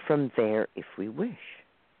deeper from there if we wish.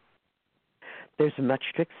 There's much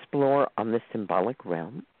to explore on the symbolic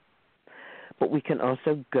realm, but we can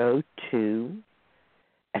also go to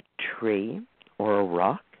a tree or a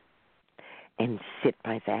rock and sit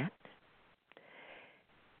by that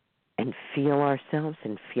and feel ourselves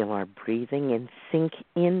and feel our breathing and sink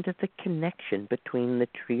into the connection between the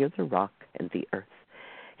tree or the rock and the earth,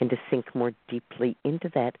 and to sink more deeply into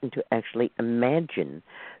that and to actually imagine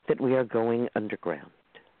that we are going underground.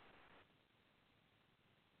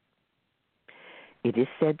 It is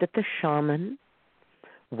said that the shaman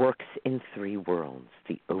works in three worlds: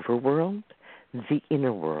 the overworld, the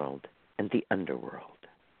inner world, and the underworld.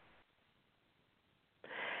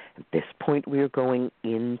 At this point, we are going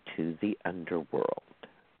into the underworld.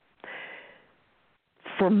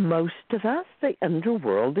 For most of us, the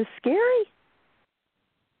underworld is scary.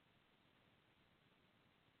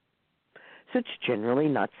 So it's generally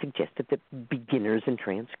not suggested that beginners in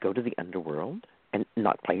trance go to the underworld, and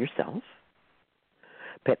not by yourself.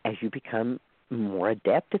 But as you become more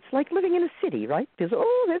adept, it's like living in a city, right? Because,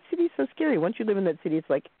 oh, that city's so scary. Once you live in that city, it's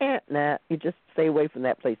like, nah, you just stay away from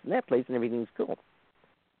that place and everything's cool.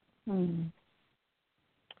 Hmm.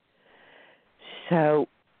 So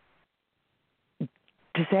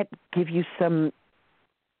does that give you some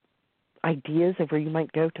ideas of where you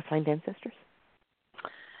might go to find ancestors?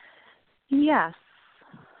 Yes,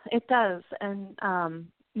 it does. And,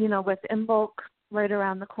 with Involk right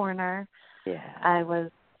around the corner, I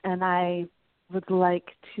would like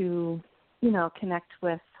to, connect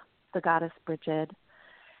with the goddess Bridget,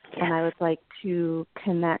 and I would like to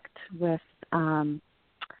connect with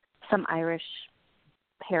some Irish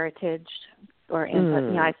heritage or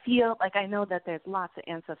ancestors. I feel like I know that there's lots of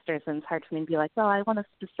ancestors, and it's hard for me to be like, well, I want to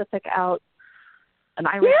specific out an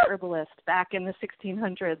Irish herbalist back in the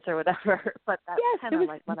 1600s or whatever, but that's kind of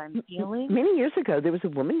like what I'm feeling. Many years ago, there was a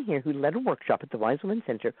woman here who led a workshop at the Wise Women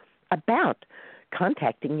Center about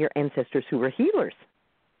contacting your ancestors who were healers.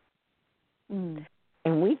 Mm.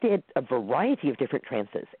 And we did a variety of different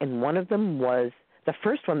trances, and one of them was, the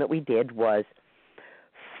first one that we did was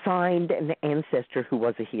find an ancestor who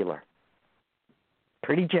was a healer.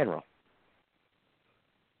 Pretty general.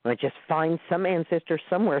 Like just find some ancestor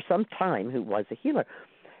somewhere, sometime who was a healer.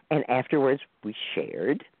 And afterwards we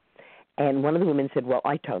shared, and one of the women said, well,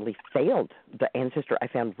 I totally failed. The ancestor I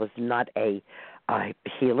found was not a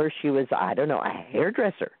healer. She was, I don't know, a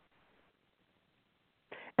hairdresser.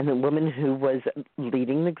 And the woman who was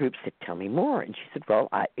leading the group said, tell me more. And she said, well,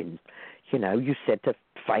 you said to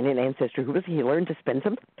find an ancestor who was a healer and to spend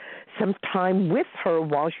some time with her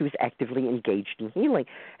while she was actively engaged in healing.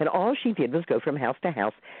 And all she did was go from house to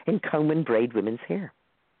house and comb and braid women's hair.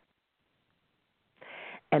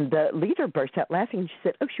 And the leader burst out laughing and she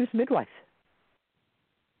said, oh, she was a midwife.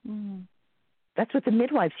 Mm. That's what the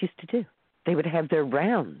midwives used to do. They would have their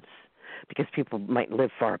rounds because people might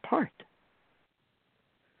live far apart.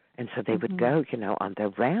 And so they would go, on their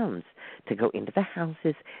rounds to go into the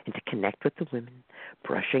houses and to connect with the women,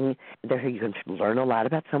 brushing their hair. You can learn a lot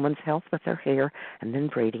about someone's health with their hair and then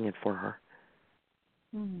braiding it for her.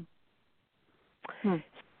 Mm.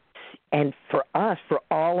 And for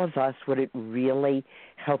all of us, what it really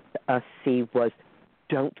helped us see was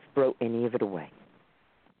don't throw any of it away.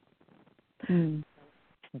 Mm.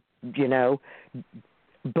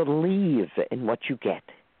 Believe in what you get.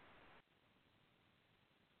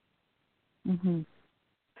 Mm-hmm.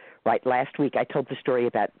 Right, last week I told the story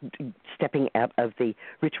about stepping out of the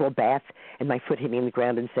ritual bath and my foot hitting the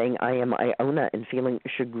ground and saying, I am Iona, and feeling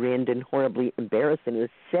chagrined and horribly embarrassed. And it was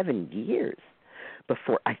 7 years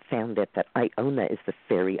before I found out that Iona is the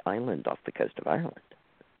fairy island off the coast of Ireland.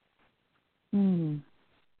 Mm.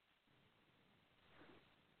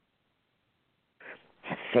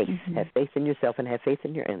 Have faith. Mm-hmm. Have faith in yourself and have faith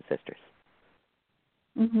in your ancestors.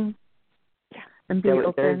 Mm-hmm. Yeah. And be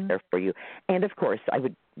open. They're there for you. And, of course, I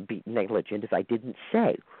would be negligent if I didn't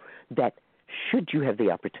say that should you have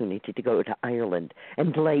the opportunity to go to Ireland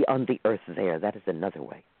and lay on the earth there, that is another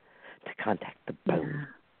way to contact the bone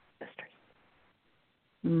ancestors.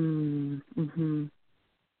 Mm-hmm.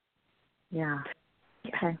 Yeah.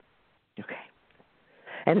 Okay. Okay.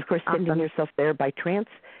 And, of course, sending yourself there by trance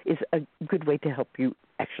is a good way to help you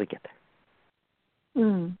actually get there.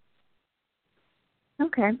 Mm.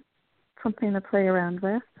 Okay. Something to play around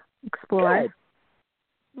with, explore.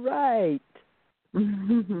 Good. Right.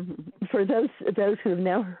 For those who have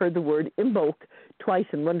now heard the word Imbolc twice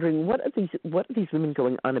and wondering what are these women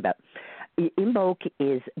going on about, Imbolc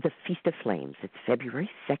is the Feast of Flames. It's February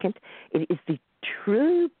 2nd. It is the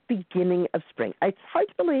true beginning of spring. It's hard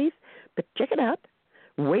to believe, but check it out.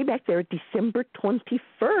 Way back there, December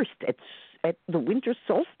 21st, at the winter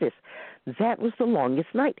solstice, that was the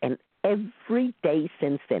longest night, and every day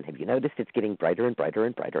since then, have you noticed it's getting brighter and brighter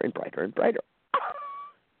and brighter and brighter and brighter?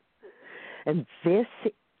 And this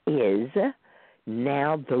is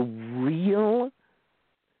now the real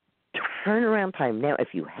turnaround time. Now, if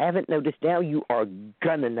you haven't noticed now, you are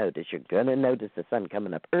going to notice. You're going to notice the sun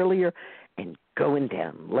coming up earlier and going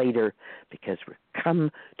down later because we're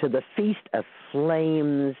come to the Feast of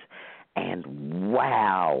Flames. And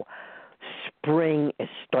wow, spring is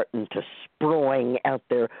starting to spring out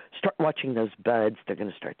there. Start watching those buds. They're going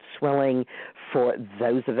to start swelling. For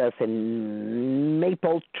those of us in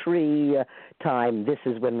maple tree time, this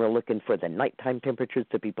is when we're looking for the nighttime temperatures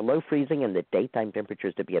to be below freezing and the daytime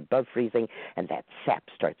temperatures to be above freezing, and that sap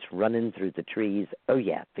starts running through the trees. Oh,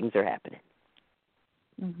 yeah, things are happening.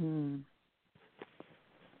 Mm-hmm.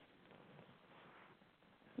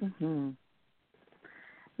 Mm-hmm.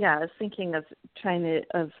 Yeah, I was thinking of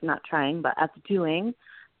doing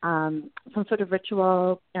some sort of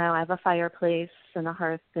ritual. I have a fireplace and a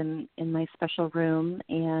hearth in my special room,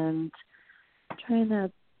 and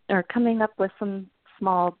coming up with some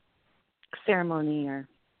small ceremony or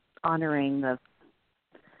honoring the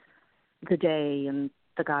day and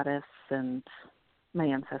the goddess and my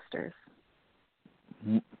ancestors.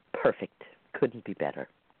 Perfect. Couldn't be better.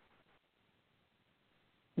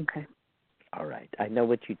 Okay. All right. I know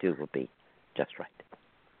what you do will be just right.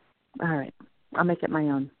 All right. I'll make it my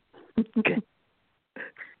own. Good.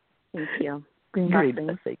 Thank you. Great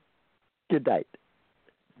blessing. Good night.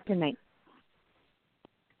 Good night.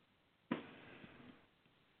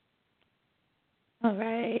 All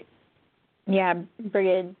right. Yeah,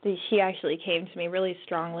 Brigid, she actually came to me really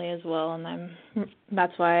strongly as well, and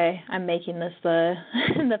that's why I'm making this the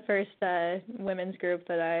first women's group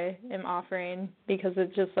that I am offering, because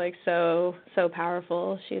it's just like so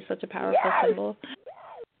powerful. She's such a powerful symbol,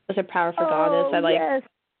 such a powerful goddess.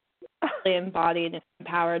 I really embodied and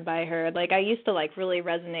empowered by her. Like I used to like really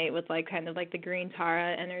resonate with like kind of like the green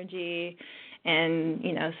Tara energy, and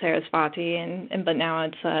Sarasvati, and but now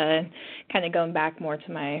it's kind of going back more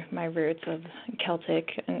to my roots of Celtic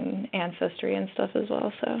and ancestry and stuff as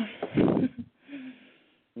well. So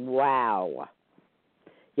wow,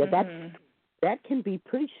 yeah, that can be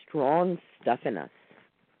pretty strong stuff in us.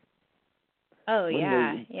 Oh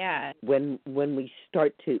yeah. When we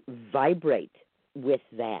start to vibrate with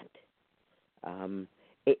that,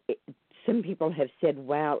 some people have said,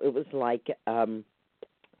 "Wow, it was like."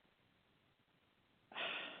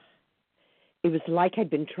 It was like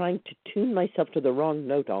I'd been trying to tune myself to the wrong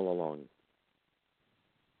note all along.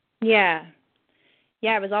 Yeah.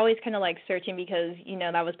 Yeah, I was always kind of like searching, because,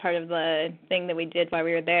 that was part of the thing that we did while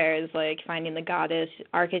we were there, is like finding the goddess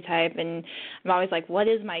archetype. And I'm always like, what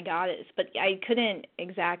is my goddess? But I couldn't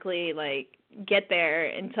exactly like get there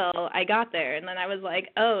until I got there. And then I was like,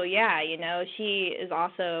 oh yeah, she is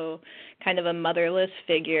also kind of a motherless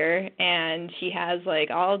figure, and she has like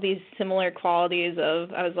all these similar qualities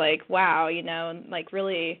of, I was like, wow, like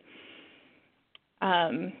really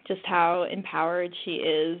just how empowered she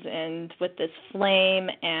is, and with this flame.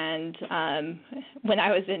 And when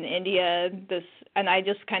I was in India, and I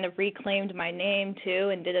just kind of reclaimed my name too,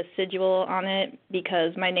 and did a sigil on it,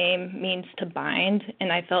 because my name means to bind,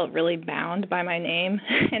 and I felt really bound by my name.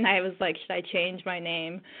 And I was like, should I change my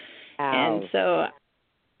name? Ow. And so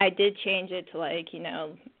I did change it to like,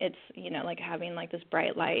 it's, like having like this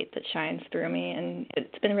bright light that shines through me, and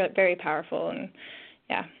it's been very powerful. And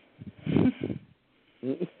yeah.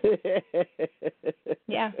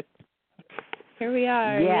 Yeah. Here we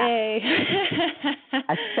are. Yeah. Yay.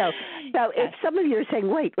 so if some of you are saying,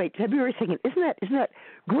 wait, some of you are saying, isn't that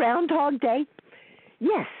Groundhog Day?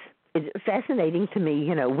 Yes. It's fascinating to me,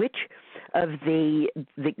 which of the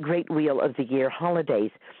Great Wheel of the Year holidays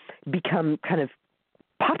become kind of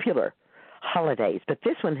popular holidays. But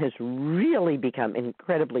this one has really become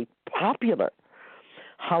incredibly popular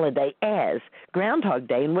holiday as Groundhog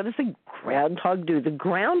Day. And what does the groundhog do? The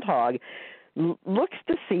groundhog looks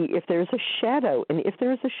to see if there's a shadow. And if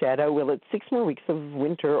there's a shadow, well, it's 6 more weeks of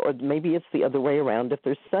winter, or maybe it's the other way around. If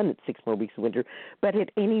there's sun, it's 6 more weeks of winter. But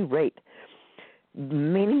at any rate,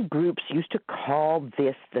 many groups used to call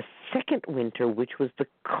this the second winter, which was the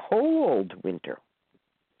cold winter.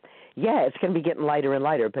 Yeah, it's going to be getting lighter and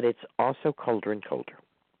lighter, but it's also colder and colder.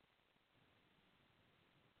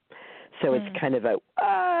 So it's kind of a,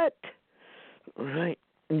 what? Right.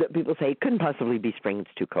 People say it couldn't possibly be spring,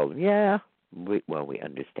 it's too cold. Yeah, we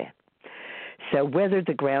understand. So whether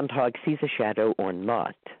the groundhog sees a shadow or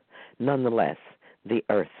not, nonetheless, the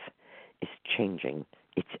earth is changing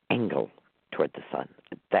its angle toward the sun.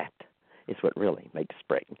 That is what really makes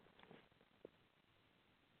spring.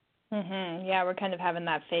 Yeah, we're kind of having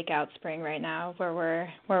that fake out spring right now where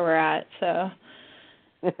we're at. So.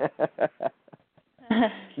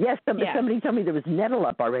 Yes, somebody told me there was nettle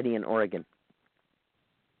up already in Oregon.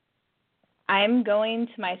 I'm going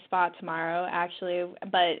to my spot tomorrow, actually,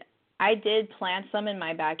 but I did plant some in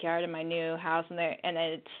my backyard in my new house, and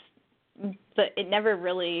it never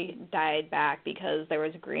really died back because there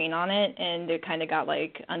was green on it, and it kind of got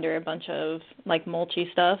like under a bunch of like mulchy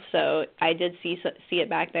stuff. So I did see it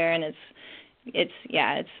back there, and it's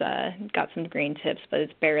got some green tips, but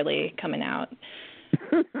it's barely coming out.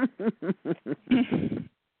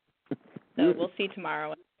 So we'll see tomorrow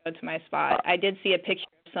when I go to my spot. I did see a picture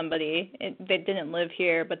of somebody. They didn't live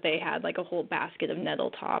here, but they had like a whole basket of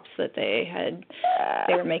nettle tops that they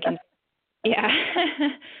were making. Yeah.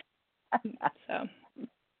 So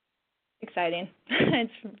exciting.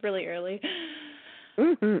 It's really early.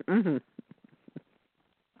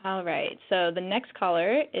 All right. So the next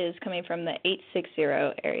caller is coming from the 860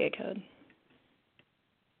 area code.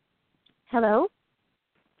 Hello.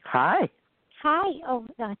 Hi. Hi. Oh,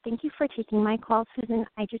 thank you for taking my call, Susan.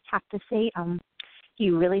 I just have to say,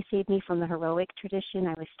 you really saved me from the heroic tradition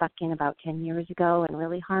I was stuck in about 10 years ago and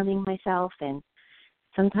really harming myself. And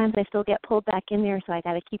sometimes I still get pulled back in there, so I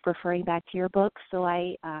got to keep referring back to your book. So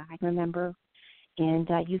I remember and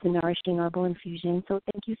use the nourishing herbal infusion. So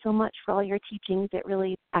thank you so much for all your teachings. It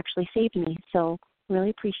really actually saved me. So really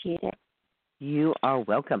appreciate it. You are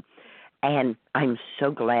welcome. And I'm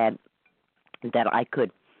so glad that I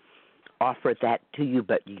could offer that to you,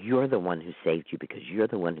 but you're the one who saved you because you're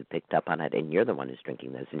the one who picked up on it and you're the one who's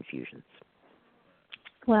drinking those infusions.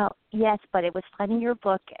 Well, yes, but it was finding your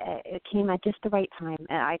book. It came at just the right time.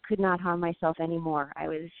 I could not harm myself anymore. I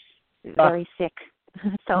was very sick.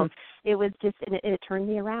 So it was just, it turned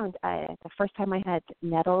me around. The first time I had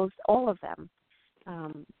nettles, all of them.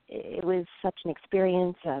 It was such an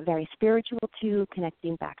experience, very spiritual too,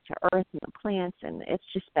 connecting back to earth and the plants, and it's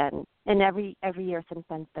just been, and every year since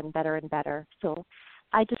then it's been better and better. So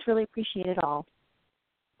I just really appreciate it all.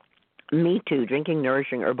 Me too. Drinking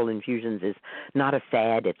nourishing herbal infusions is not a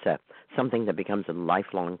fad. It's something that becomes a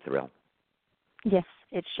lifelong thrill. Yes,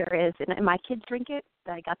 it sure is. And my kids drink it.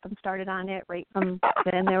 I got them started on it right from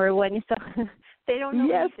when they were one, so they don't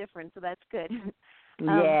know any different, so that's good.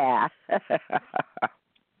 Yeah.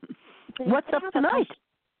 What's up tonight?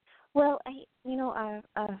 Well,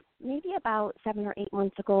 maybe about 7 or 8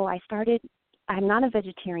 months ago, I'm not a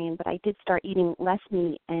vegetarian, but I did start eating less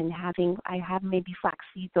meat and I have maybe flax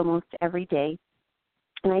seeds almost every day.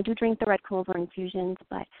 And I do drink the red clover infusions,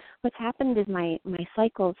 but what's happened is my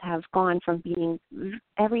cycles have gone from being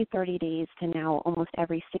every 30 days to now almost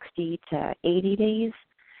every 60 to 80 days.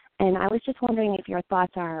 And I was just wondering if your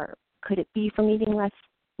thoughts are, could it be from eating less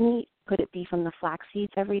meat? Could it be from the flax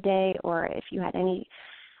seeds every day? Or if you had any,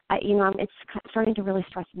 it's starting to really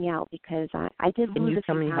stress me out because I did lose a few pounds. Can you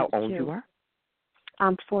tell me how old too. you are?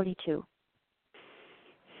 I'm 42.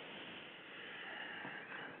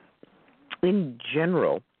 In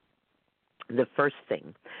general, the first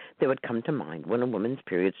thing that would come to mind when a woman's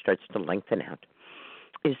period starts to lengthen out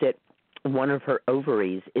is that one of her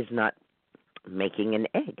ovaries is not making an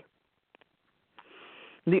egg.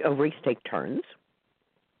 The ovaries take turns,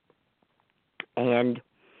 and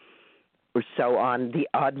so on the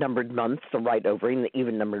odd-numbered months, the right ovary, and the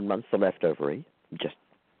even-numbered months, the left ovary, just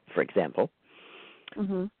for example.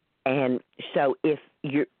 Mm-hmm. And so if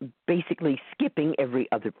you're basically skipping every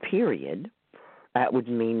other period, that would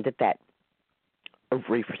mean that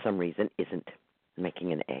ovary, for some reason, isn't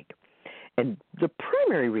making an egg. And the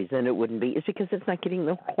primary reason it wouldn't be is because it's not getting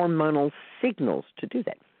the hormonal signals to do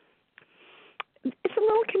that. It's a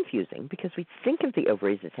little confusing because we think of the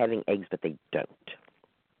ovaries as having eggs, but they don't.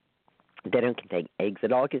 They don't contain eggs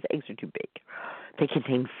at all because eggs are too big. They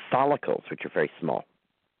contain follicles, which are very small.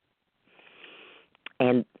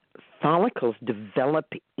 And follicles develop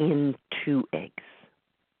into eggs.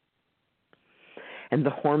 And the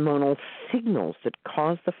hormonal signals that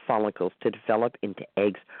cause the follicles to develop into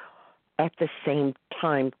eggs at the same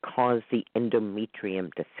time cause the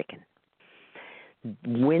endometrium to thicken.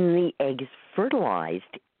 When the egg is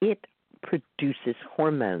fertilized, it produces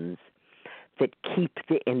hormones that keep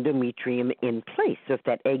the endometrium in place. So if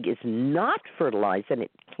that egg is not fertilized, then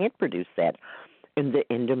it can't produce that, and the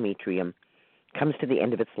endometrium comes to the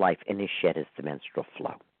end of its life and is shed as the menstrual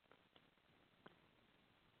flow.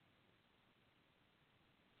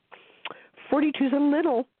 "42 is a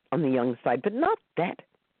little on the young side, but not that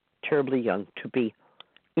terribly young to be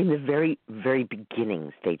in the very, very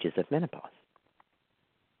beginning stages of menopause.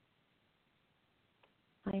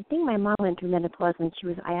 I think my mom went through menopause when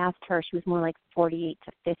I asked her, she was more like 48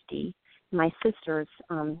 to 50. My sister's,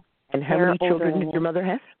 and how many children did your mother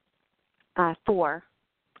have? 4.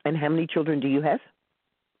 And how many children do you have?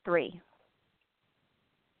 3.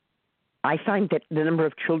 I find that the number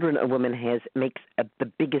of children a woman has makes the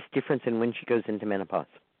biggest difference in when she goes into menopause.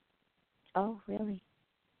 Oh, really?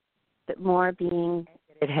 But more being...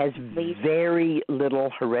 It has very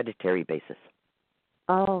little hereditary basis.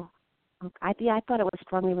 Oh, I thought it was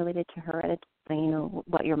strongly related to heredity,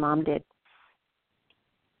 what your mom did.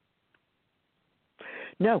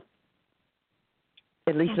 No.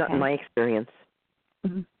 At least not in my experience.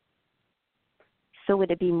 Mm-hmm. So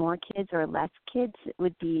would it be more kids or less kids? It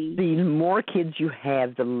would be... The more kids you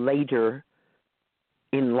have, the later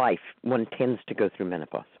in life one tends to go through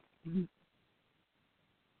menopause. Mm-hmm.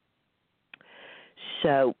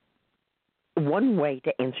 So one way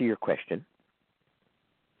to answer your question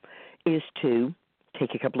is to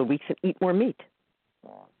take a couple of weeks and eat more meat.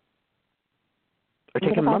 Or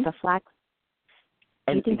take a month. The flax?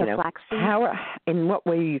 And, you think the flax seed? In what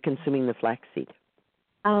way are you consuming the flax seed?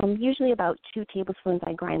 Usually about 2 tablespoons.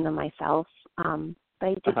 I grind them myself. But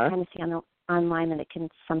I did kind of see online that it can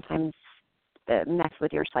sometimes mess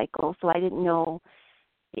with your cycle. So I didn't know.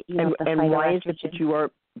 And why is it that you are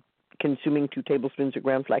consuming 2 tablespoons of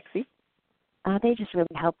ground flaxseed? They just really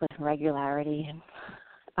help with regularity,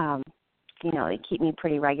 and they keep me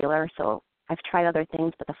pretty regular. So I've tried other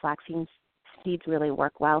things, but the flaxseed seeds really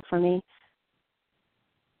work well for me.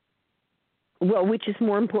 Well, which is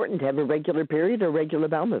more important, to have a regular period or regular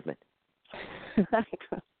bowel movement?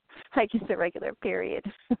 I guess a regular period.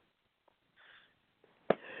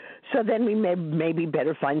 So then we may maybe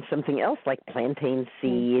better find something else like plantain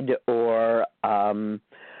seed or,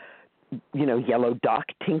 yellow dock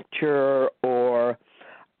tincture, or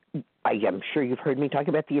I am sure you've heard me talk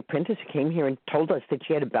about the apprentice who came here and told us that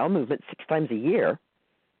she had a bowel movement 6 times a year.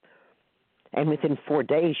 And within 4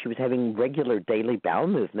 days, she was having regular daily bowel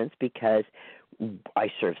movements because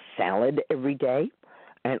I serve salad every day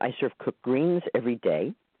and I serve cooked greens every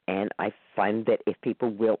day. And I find that if people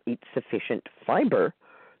will eat sufficient fiber,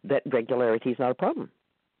 that regularity is not a problem.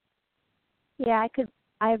 Yeah,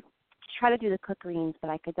 I try to do the cooked greens, but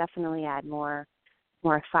I could definitely add more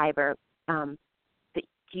fiber.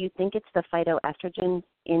 Do you think it's the phytoestrogens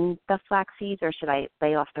in the flax seeds, or should I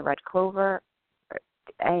lay off the red clover?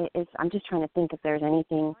 I'm just trying to think if there's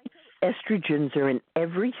anything. Estrogens are in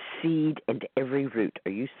every seed and every root.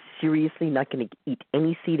 Are you seriously not going to eat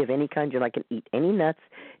any seed of any kind? You're not going to eat any nuts,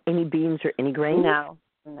 any beans, or any grains? No,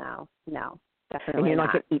 definitely And you're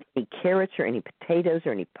not not. going to eat any carrots or any potatoes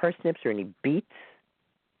or any parsnips or any beets?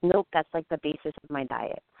 Nope, that's like the basis of my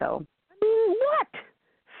diet. So. I mean, what?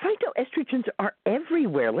 Phytoestrogens are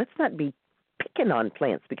everywhere. Let's not be picking on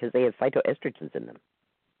plants because they have phytoestrogens in them.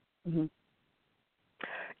 Mm-hmm.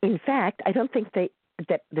 In fact, I don't think that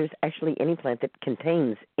there's actually any plant that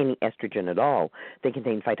contains any estrogen at all. They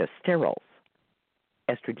contain phytosterols.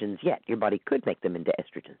 Estrogens yet. Your body could make them into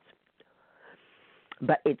estrogens.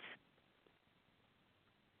 But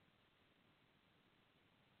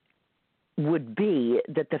would be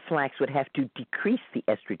that the flax would have to decrease the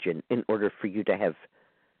estrogen in order for you to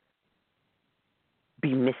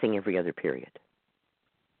be missing every other period.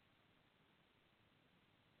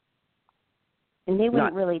 And they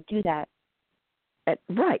wouldn't really do that.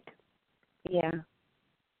 Right. Yeah.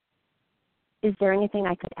 Is there anything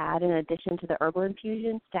I could add in addition to the herbal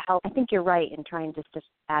infusions to help? I think you're right in trying to just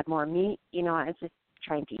add more meat. I was just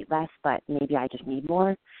trying to eat less, but maybe I just need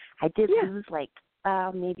more. I did lose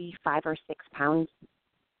maybe 5 or 6 pounds,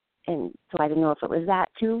 and so I didn't know if it was that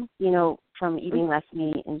too, from eating less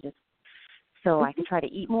meat, and just so I could try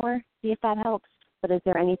to eat more, see if that helps. But is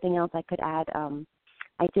there anything else I could add?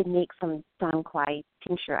 I did make some Don Quai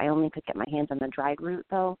tincture. I only could get my hands on the dried root,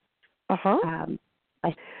 though. I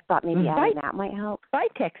thought maybe adding that might help.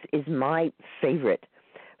 Vitex is my favorite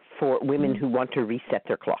for women who want to reset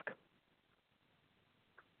their clock.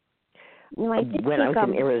 When I was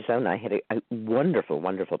in Arizona, I had a wonderful,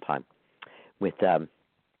 wonderful time with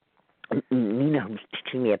Nina, who was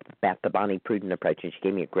teaching me about the Bonnie Pruden approach, and she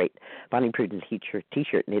gave me a great Bonnie Pruden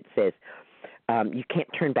T-shirt, and it says, you can't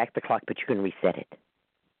turn back the clock, but you can reset it.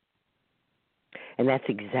 And that's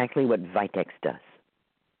exactly what Vitex does.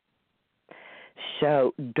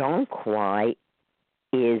 So Don Quai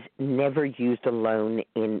is never used alone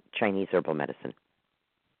in Chinese herbal medicine.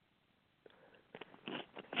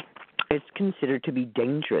 It's considered to be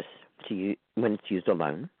dangerous to you when it's used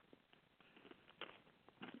alone.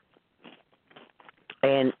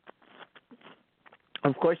 And,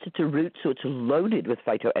 of course, it's a root, so it's loaded with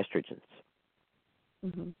phytoestrogens.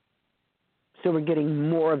 Mm-hmm. So we're getting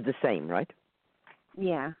more of the same, right?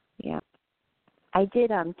 Yeah. I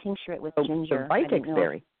did tincture it with ginger. The Vitex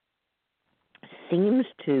berry seems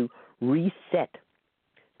to reset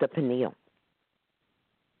the pineal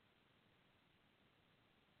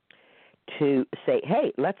to say,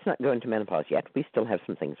 hey, let's not go into menopause yet. We still have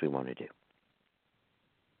some things we want to do.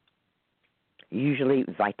 Usually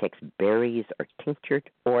Vitex berries are tinctured,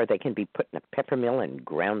 or they can be put in a pepper mill and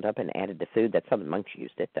ground up and added to food. That's how the monks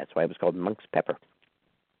used it. That's why it was called monk's pepper.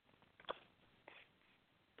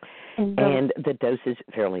 And the dose is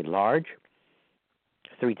fairly large,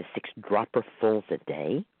 3 to 6 dropperfuls a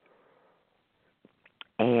day.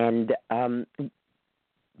 And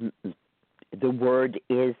the word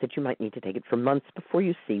is that you might need to take it for months before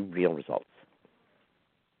you see real results.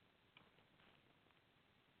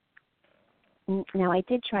 Now, I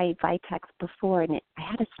did try Vitex before, and I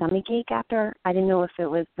had a stomach ache after. I didn't know if it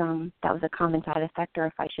was that was a common side effect, or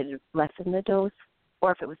if I should lessen the dose,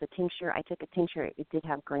 or if it was a tincture. I took a tincture. It did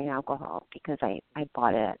have grain alcohol because I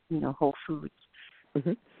bought it at Whole Foods.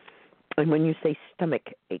 Mm-hmm. And when you say stomach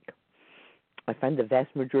ache, I find the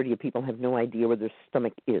vast majority of people have no idea where their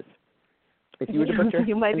stomach is. If you were to put your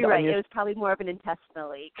you might be right. It was probably more of an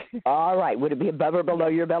intestinal ache. All right. Would it be above or below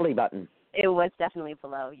your belly button? It was definitely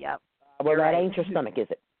below, yep. Well, that ain't your stomach, is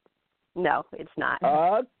it? No, it's not.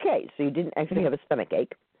 Okay, so you didn't actually have a stomach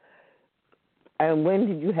ache. And when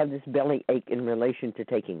did you have this belly ache in relation to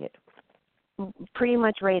taking it? Pretty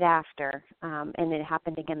much right after, and it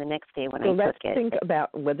happened again the next day when I took it. So let's think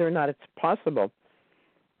about whether or not it's possible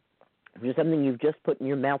for something you've just put in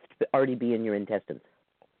your mouth to already be in your intestines.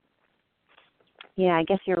 Yeah, I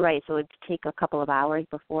guess you're right. So it would take a couple of hours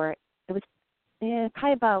before. It was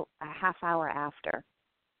probably about a half hour after.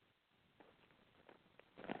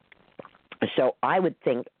 So I would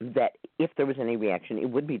think that if there was any reaction, it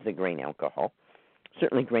would be the grain alcohol.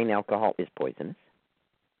 Certainly grain alcohol is poisonous.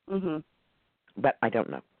 Mhm. But I don't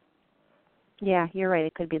know. Yeah, you're right.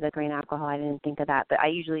 It could be the grain alcohol. I didn't think of that. But I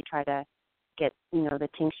usually try to get, the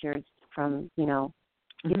tinctures from,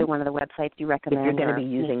 either one of the websites you recommend. If you're going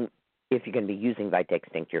to be using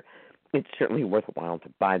vitex tincture, it's certainly worthwhile to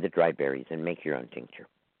buy the dried berries and make your own tincture.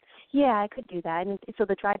 Yeah, I could do that. And so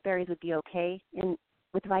the dried berries would be okay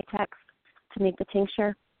with vitex to make the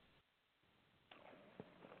tincture?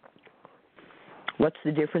 What's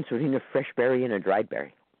the difference between a fresh berry and a dried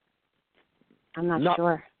berry? I'm not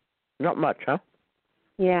sure. Not much, huh?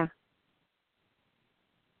 Yeah.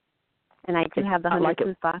 And I do have the 100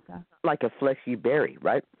 proof vodka. Like a fleshy berry,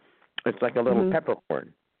 right? It's like a little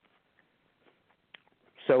peppercorn.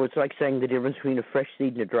 So it's like saying the difference between a fresh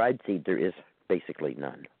seed and a dried seed. There is basically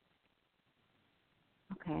none.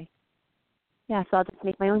 Okay. Yeah, so I'll just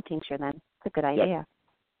make my own tincture then. It's a good idea.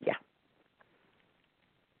 Yeah.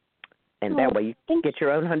 And that way you get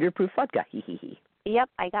your own 100 proof vodka. Yep,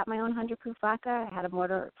 I got my own 100 proof vodka. I had them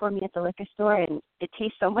order for me at the liquor store, and it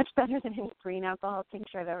tastes so much better than any green alcohol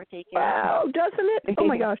tincture I've ever taken. Wow, doesn't it? Oh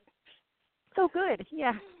my gosh. So good,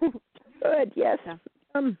 yeah. Good, yes.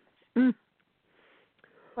 Well,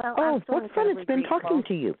 what fun it's been talking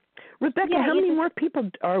to you. Rebecca, how many more people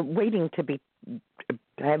are waiting to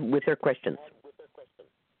have with their questions?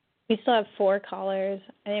 We still have 4 callers.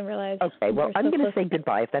 I didn't realize. Okay, well, I'm going to say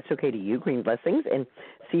goodbye, if that's okay to you, Green Blessings, and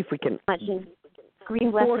see if we can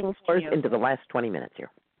Green Blessings 4 callers into the last 20 minutes here.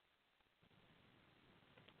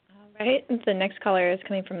 All right. The next caller is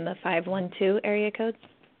coming from the 512 area code.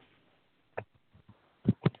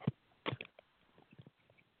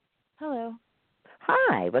 Hello.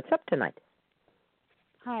 Hi, what's up tonight?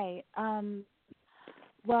 Hi.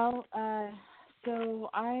 So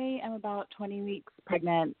I am about 20 weeks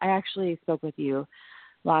pregnant. I actually spoke with you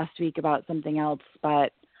last week about something else,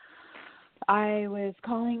 but I was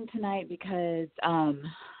calling tonight because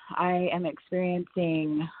I am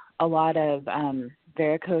experiencing a lot of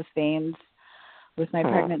varicose veins with my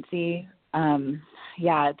pregnancy.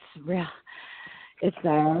 It's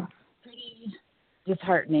pretty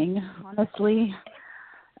disheartening, honestly.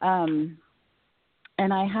 And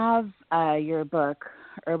I have your book,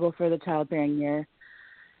 Herbal for the Childbearing Year,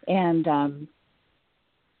 and I'm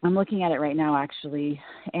looking at it right now, actually.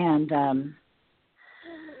 And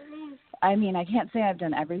I can't say I've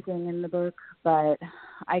done everything in the book, but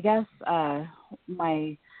I guess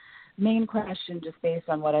my main question, just based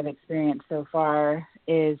on what I've experienced so far,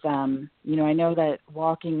 is, I know that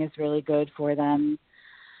walking is really good for them,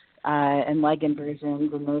 and leg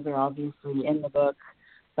inversions, and those are obviously in the book,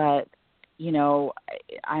 but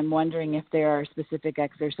I'm wondering if there are specific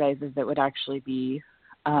exercises that would actually be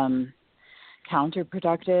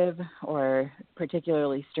counterproductive or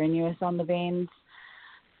particularly strenuous on the veins.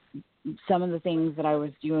 Some of the things that I was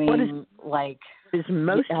doing, is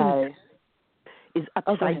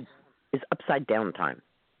upside down time.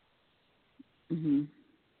 Mm-hmm.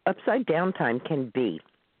 Upside down time can be.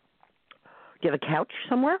 Do you have a couch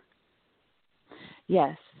somewhere?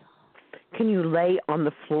 Yes. Can you lay on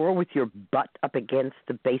the floor with your butt up against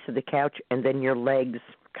the base of the couch and then your legs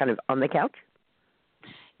kind of on the couch?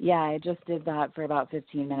 Yeah, I just did that for about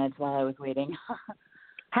 15 minutes while I was waiting.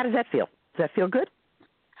 How does that feel? Does that feel good?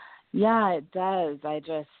 Yeah, it does. I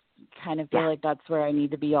just kind of feel like that's where I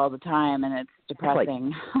need to be all the time, and it's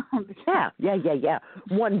depressing. Yeah.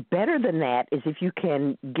 One better than that is if you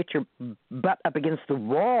can get your butt up against the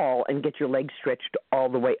wall and get your legs stretched all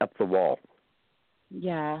the way up the wall.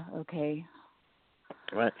 Yeah, okay.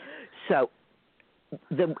 Right. So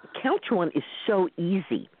the couch one is so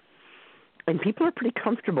easy, and people are pretty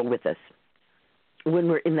comfortable with us when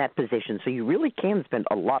we're in that position. So you really can spend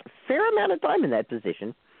fair amount of time in that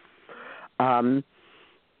position.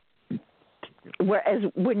 Whereas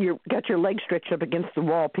when you've got your legs stretched up against the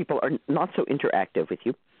wall, people are not so interactive with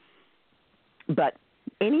you. But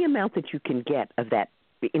any amount that you can get of that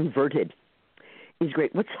inverted is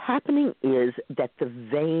great. What's happening is that the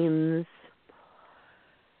veins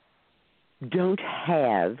don't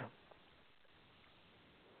have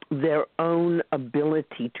their own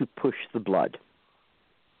ability to push the blood.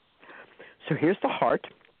 So here's the heart,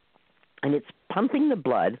 and it's pumping the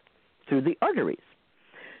blood through the arteries.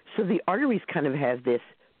 So the arteries kind of have this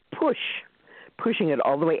pushing it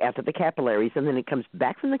all the way out to the capillaries, and then it comes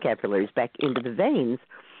back from the capillaries back into the veins.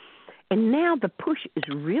 And now the push is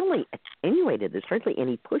really attenuated. There's hardly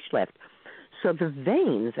any push left. also the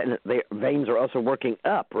veins, and the veins are also working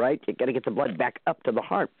up, right? You got to get the blood back up to the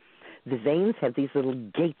heart. The veins have these little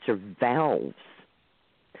gates or valves.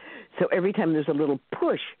 So every time there's a little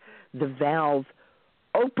push, the valve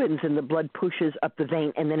opens and the blood pushes up the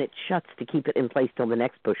vein, and then it shuts to keep it in place till the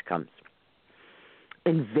next push comes.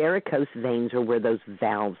 And varicose veins are where those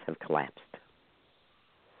valves have collapsed.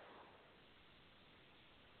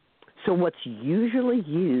 So what's usually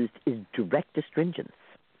used is direct astringents.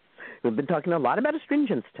 We've been talking a lot about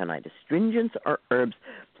astringents tonight. Astringents are herbs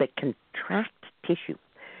that contract tissue.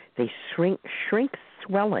 They shrink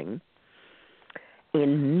swelling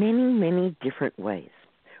in many, many different ways.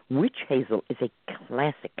 Witch hazel is a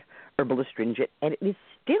classic herbal astringent, and it is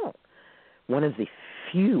still one of the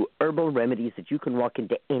few herbal remedies that you can walk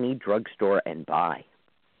into any drugstore and buy.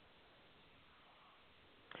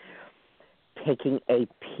 Taking a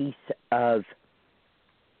piece of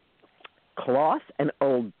cloth, an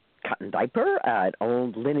old cotton diaper, an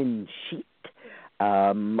old linen sheet,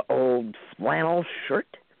 old flannel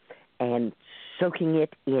shirt, and soaking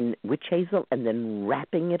it in witch hazel and then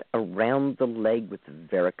wrapping it around the leg with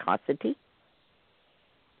varicosity,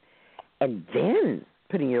 and then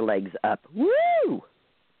putting your legs up. Woo!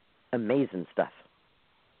 Amazing stuff.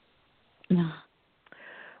 Yeah.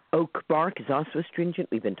 Oak bark is also astringent.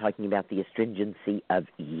 We've been talking about the astringency of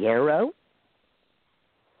yarrow.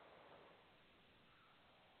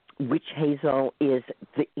 Witch hazel is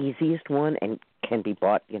the easiest one and can be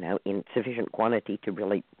bought, in sufficient quantity to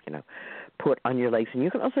really, put on your legs. And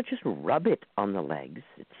you can also just rub it on the legs.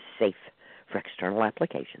 It's safe for external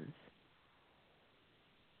applications.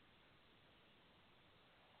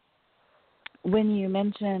 When you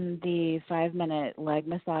mentioned the 5-minute leg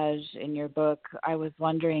massage in your book, I was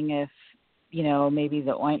wondering if, maybe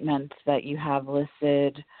the ointments that you have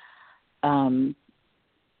listed,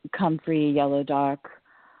 comfrey, yellow dock,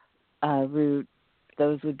 root,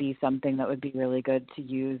 those would be something that would be really good to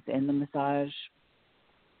use in the massage,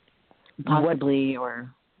 possibly, or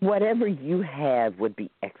whatever you have would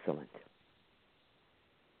be excellent.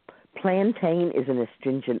 Plantain is an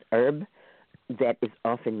astringent herb that is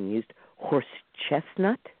often used. Horse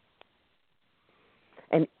chestnut,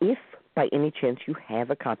 and if by any chance you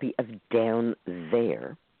have a copy of Down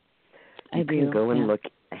There, you can go and look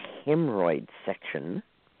at the hemorrhoid section,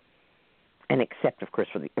 and except, of course,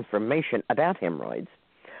 for the information about hemorrhoids,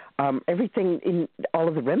 everything in all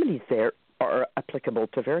of the remedies there are applicable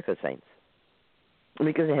to varicose veins,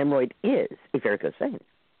 because a hemorrhoid is a varicose vein.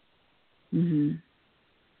 Mm-hmm.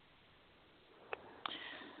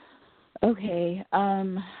 Okay.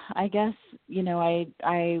 I guess,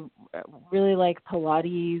 I really like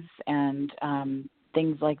Pilates and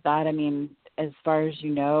things like that. I mean, as far as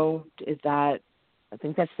is that I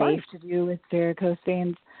think that's safe fine to do with varicose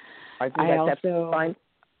veins? I think that's fine.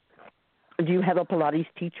 Do you have a Pilates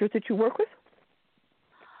teacher that you work with?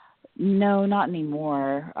 No, not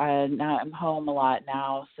anymore. Now I'm home a lot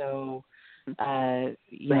now, so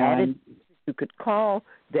you could call.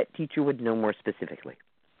 That teacher would know more specifically.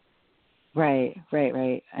 Right.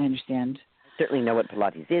 I understand. I certainly know what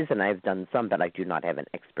Pilates is, and I've done some, but I do not have an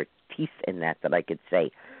expertise in that I could say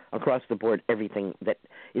across the board everything that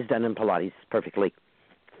is done in Pilates is perfectly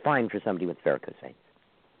fine for somebody with varicose veins.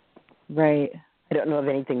 Right. I don't know of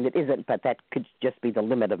anything that isn't, but that could just be the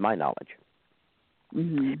limit of my knowledge.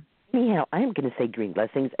 Mm-hmm. Anyhow, I am going to say green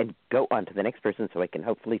blessings and go on to the next person so I can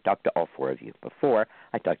hopefully talk to all four of you before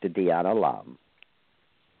I talk to DeAnna Lam.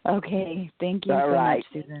 Okay. Thank you all so right.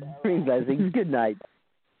 much, Susan. Green blessings. Good night.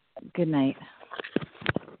 Good night.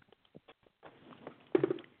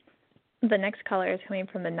 The next caller is coming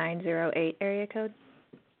from the 908 area code.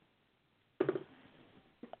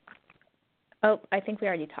 Oh, I think we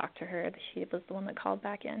already talked to her. She was the one that called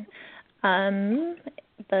back in.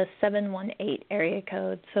 The 718 area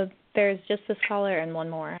code. So there's just this caller and one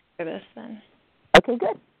more after this then. Okay,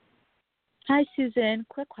 good. Hi, Susan.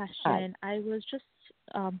 Quick question. Hi. I was just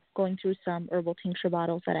going through some herbal tincture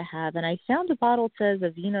bottles that I have, and I found a bottle that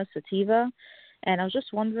says Avena Sativa, and I was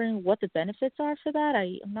just wondering what the benefits are for that.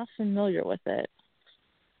 I'm not familiar with it.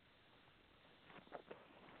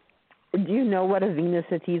 Do you know what Avena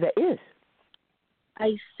Sativa is?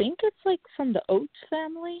 I think it's like from the oats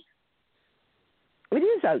family. It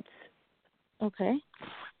is oats. Okay.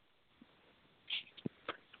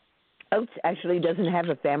 Oats actually doesn't have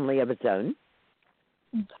a family of its own.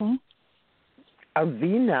 Okay.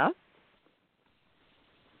 Avena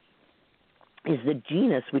is the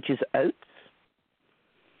genus, which is oats,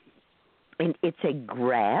 and it's a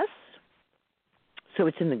grass, so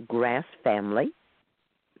it's in the grass family,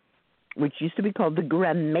 which used to be called the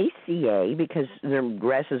Gramiaceae because their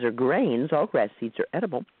grasses are grains. All grass seeds are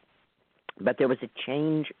edible. But there was a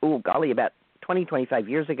change, about 20, 25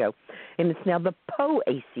 years ago, and it's now the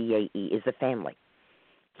Poaceae is a family.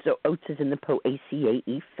 So oats is in the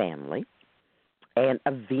Poaceae family, and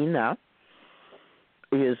Avena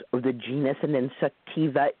is the genus, and then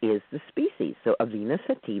sativa is the species. So Avena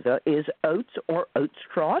sativa is oats or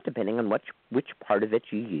oatstraw, depending on which part of it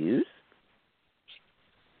you use.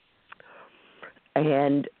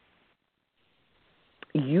 And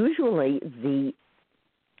usually the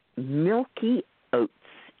milky oats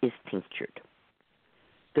is tinctured.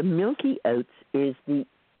 The milky oats is the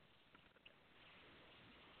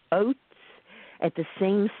oats at the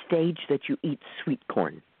same stage that you eat sweet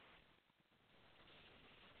corn.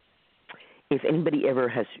 If anybody ever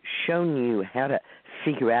has shown you how to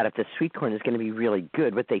figure out if the sweet corn is going to be really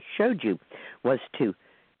good, what they showed you was to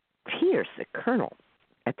pierce the kernel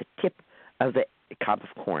at the tip of the cob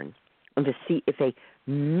of corn and to see if a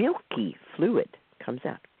milky fluid comes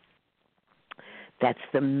out. That's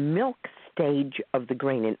the milk stage of the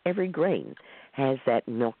grain, and every grain has that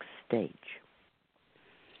milk stage.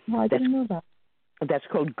 Oh, I didn't know that. That's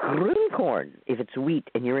called Grünkorn if it's wheat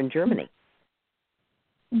and you're in Germany.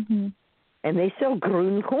 Mm-hmm. And they sell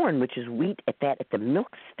Grünkorn, which is wheat at the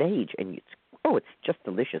milk stage, and it's just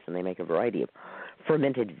delicious, and they make a variety of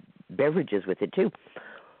fermented beverages with it too.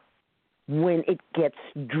 When it gets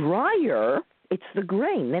drier, it's the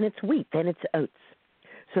grain, then it's wheat, then it's oats.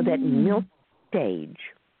 So that milk stage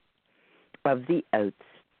of the oats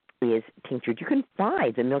is tinctured. You can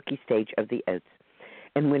buy the milky stage of the oats.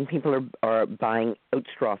 And when people are buying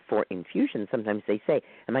oatstraw for infusion, sometimes they say,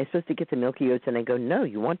 am I supposed to get the milky oats? And I go, no,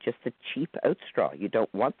 you want just the cheap oatstraw. You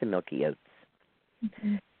don't want the milky oats.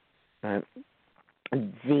 Mm-hmm.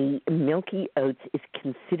 The milky oats is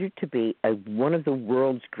considered to be one of the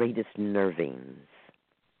world's greatest nervines.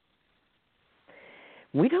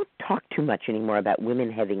 We don't talk too much anymore about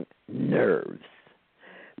women having nerves.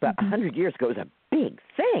 But 100 years ago, it was a big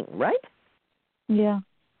thing, right? Yeah.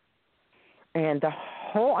 And the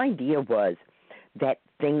whole idea was that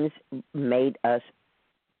things made us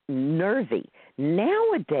nervy.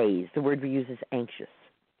 Nowadays, the word we use is anxious.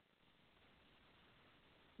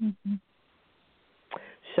 Mm-hmm.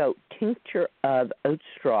 So tincture of oat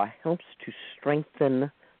straw helps to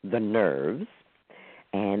strengthen the nerves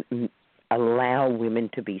and allow women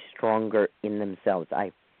to be stronger in themselves.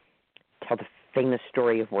 I tell the famous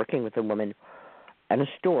story of working with a woman in a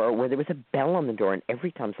store where there was a bell on the door, and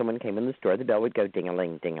every time someone came in the store, the bell would go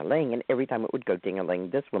ding-a-ling, ding-a-ling, and every time it would go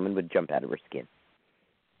ding-a-ling, this woman would jump out of her skin.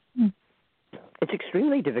 Mm. It's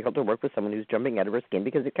extremely difficult to work with someone who's jumping out of her skin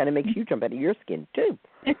because it kind of makes you jump out of your skin, too.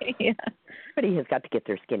 Yeah. Everybody has got to get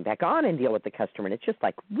their skin back on and deal with the customer, and it's just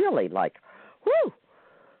really whoo.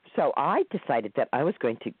 So I decided that I was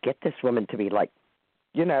going to get this woman to be not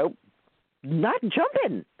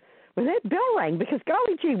jumping when that bell rang, because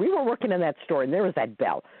golly gee, we were working in that store and there was that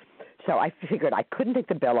bell. So I figured I couldn't take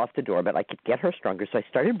the bell off the door, but I could get her stronger. So I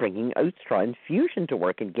started bringing oatstraw infusion to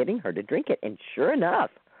work and getting her to drink it. And sure enough,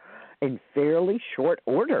 in fairly short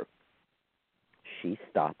order, she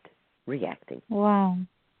stopped reacting. Wow.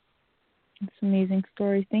 That's an amazing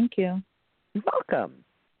story. Thank you. You're welcome.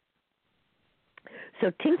 So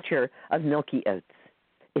tincture of milky oats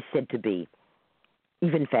is said to be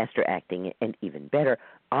even faster acting and even better.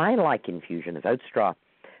 I like infusion of oat straw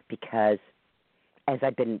because, as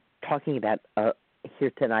I've been talking about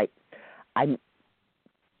here tonight, I'm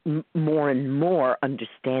more and more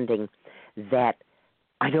understanding that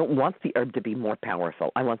I don't want the herb to be more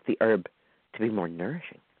powerful. I want the herb to be more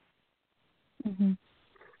nourishing. Mm-hmm.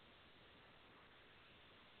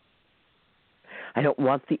 I don't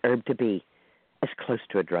want the herb to be as close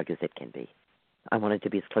to a drug as it can be. I want it to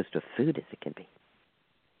be as close to food as it can be.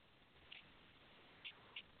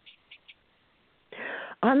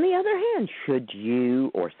 On the other hand, should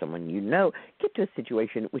you or someone you know get to a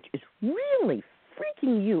situation which is really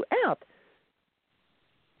freaking you out,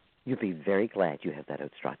 you'll be very glad you have that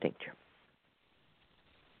oat straw tincture.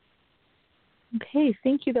 Okay,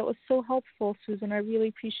 thank you. That was so helpful, Susan. I really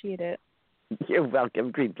appreciate it. You're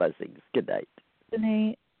welcome. Green blessings. Good night. Good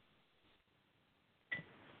night.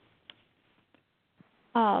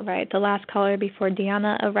 All right, the last caller before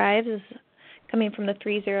DeAnna arrives is coming from the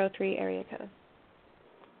 303 area code.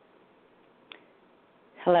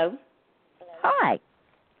 Hello? Hi.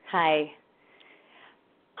 Hi.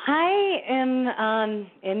 I am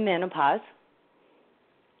in menopause,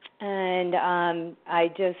 and I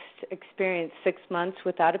just experienced 6 months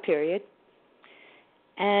without a period.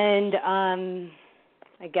 And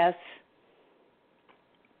I guess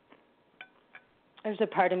there's a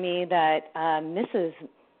part of me that misses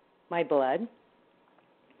my blood,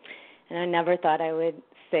 and I never thought I would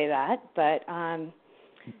say that, but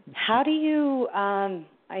how do you, how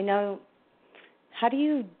do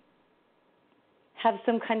you have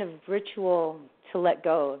some kind of ritual to let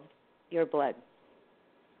go of your blood?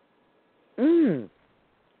 In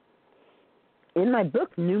my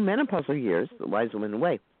book, New Menopausal Years, The Wise Woman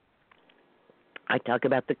Way, I talk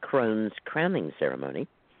about the crone's crowning ceremony,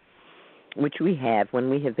 which we have when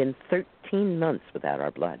we have been 13 months without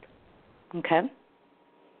our blood. Okay.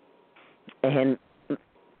 And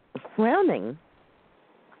crowning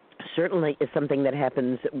certainly is something that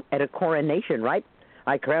happens at a coronation, right?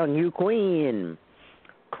 I crown you queen.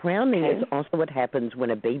 Crowning is also what happens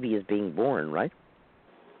when a baby is being born, right?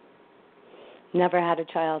 Never had a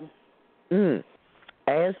child.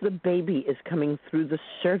 As the baby is coming through the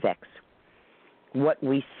cervix, what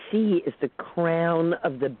we see is the crown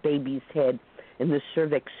of the baby's head and the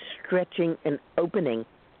cervix stretching and opening,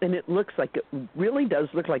 and it really does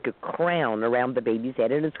look like a crown around the baby's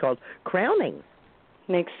head, and it's called crowning.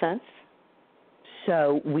 Makes sense.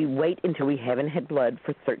 So we wait until we haven't had blood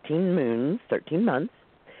for 13 months,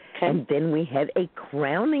 and then we have a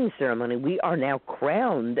crowning ceremony. We are now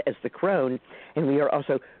crowned as the crone, and we are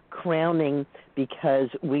also crowning because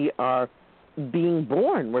we are being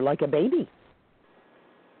born. We're like a baby.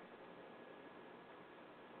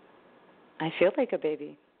 I feel like a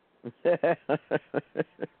baby. A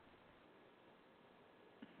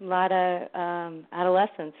lot of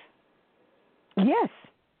adolescence. Yes.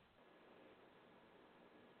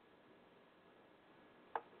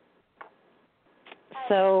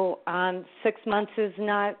 So 6 months is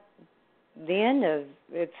not the end of,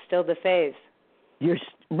 it's still the phase. You're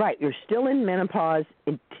right. You're still in menopause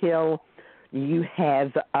until you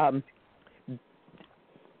have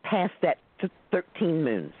passed that 13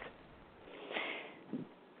 moons.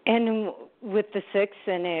 And with the 6,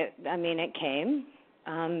 and it came,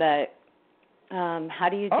 but how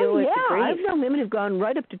do you deal with the grief? I've known women who've gone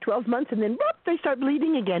right up to 12 months, and then whoop, they start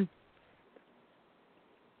bleeding again.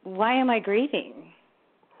 Why am I grieving?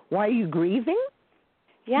 Why are you grieving?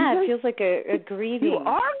 Yeah, because it feels like a grieving. You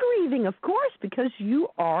are grieving, of course, because you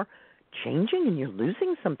are changing and you're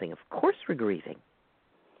losing something. Of course we're grieving.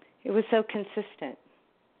 It was so consistent.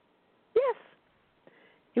 Yes.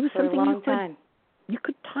 It was for something a long time. You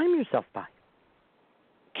could time yourself by.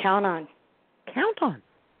 Count on.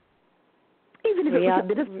 Even if it was a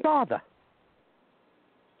bit of bother.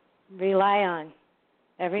 Rely on.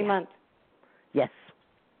 Every month. Yes.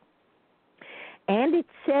 And it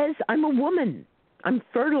says, I'm a woman. I'm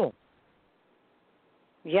fertile.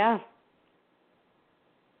 Yeah.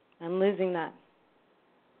 I'm losing that.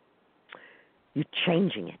 You're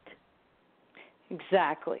changing it.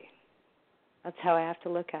 Exactly. That's how I have to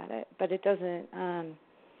look at it. But it doesn't,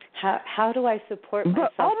 how do I support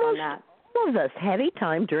myself on that? All of us have a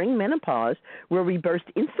time during menopause where we burst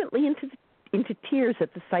instantly into tears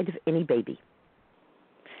at the sight of any baby.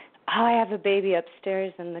 Oh, I have a baby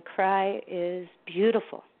upstairs, and the cry is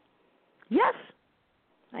beautiful. Yes.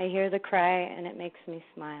 I hear the cry, and it makes me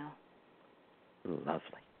smile.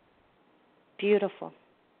 Lovely. Beautiful.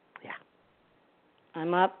 Yeah.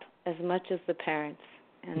 I'm up as much as the parents,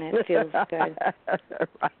 and it feels good.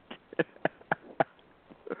 Right.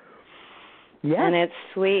 Yeah. And it's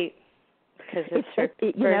sweet because it's her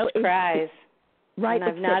first cries. Right.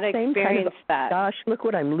 And I've not experienced that. Gosh, look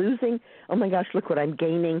what I'm losing. Oh, my gosh, look what I'm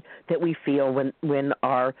gaining that we feel when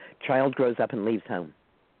our child grows up and leaves home.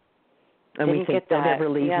 And we think, don't ever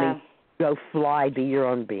leave me. Go fly, be your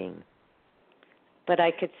own being. But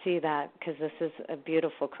I could see that because this is a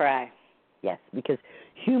beautiful cry. Yes, because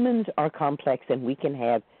humans are complex and we can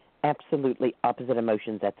have absolutely opposite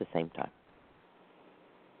emotions at the same time.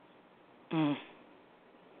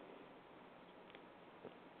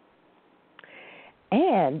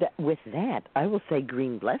 And with that, I will say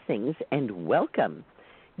green blessings and welcome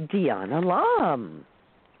DeAnna Lam.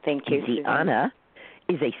 Thank you, DeAnna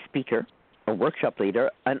is a speaker, a workshop leader,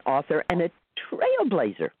 an author, and a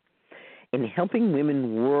trailblazer in helping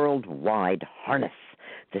women worldwide harness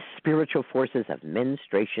the spiritual forces of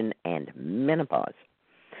menstruation and menopause.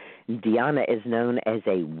 DeAnna is known as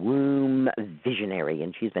a womb visionary,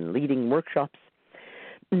 and she's been leading workshops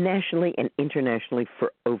nationally and internationally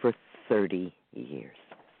for over 30 years.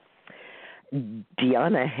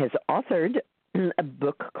 DeAnna has authored a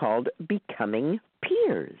book called Becoming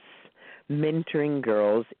Peers, Mentoring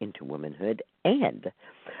Girls into Womanhood, and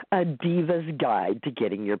A Diva's Guide to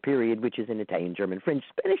Getting Your Period, which is in Italian, German, French,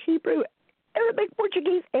 Spanish, Hebrew, Arabic,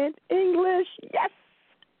 Portuguese, and English. Yes!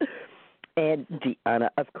 And DeAnna,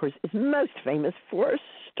 of course, is most famous for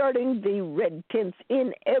starting the Red Tents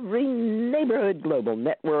in Every Neighborhood Global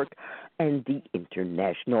Network and the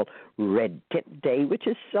International Red Tent Day, which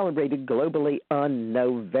is celebrated globally on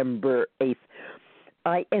November 8th.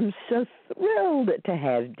 I am so thrilled to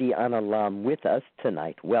have DeAnna Lam with us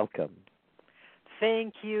tonight. Welcome.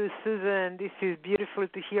 Thank you, Susan. This is beautiful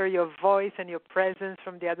to hear your voice and your presence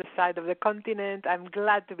from the other side of the continent. I'm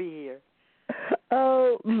glad to be here.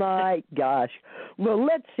 Oh, my gosh. Well,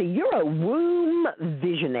 let's see. You're a womb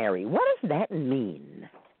visionary. What does that mean?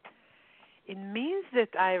 It means that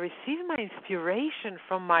I receive my inspiration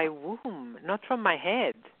from my womb, not from my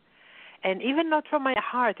head, and even not from my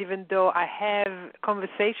heart, even though I have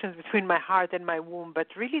conversations between my heart and my womb, but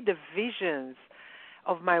really the visions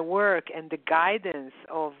of my work and the guidance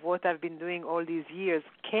of what I've been doing all these years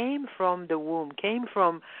came from the womb, came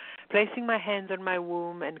from placing my hands on my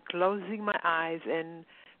womb and closing my eyes and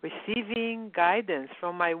receiving guidance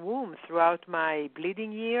from my womb throughout my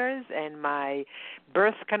bleeding years and my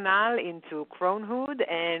birth canal into cronehood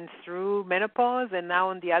and through menopause, and now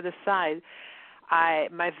on the other side,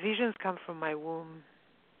 my visions come from my womb.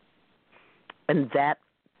 And that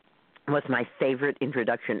was my favorite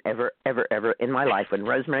introduction ever in my life, when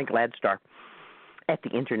Rosemary Gladstar at the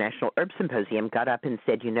International Herb Symposium got up and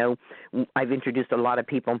said, you know, I've introduced a lot of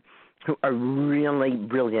people who are really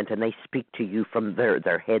brilliant, and they speak to you from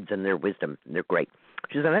their heads and their wisdom. They're great.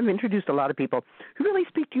 She said, I've introduced a lot of people who really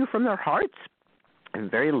speak to you from their hearts and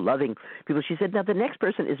very loving people. She said, now the next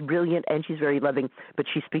person is brilliant, and she's very loving, but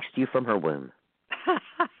she speaks to you from her womb.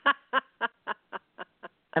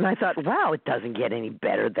 And I thought, wow, it doesn't get any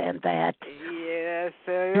better than that. Yes,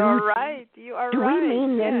 you're right. You are right. Do we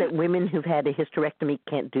mean then that women who've had a hysterectomy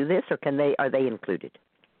can't do this, or are they included?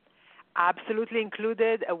 Absolutely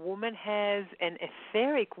included. A woman has an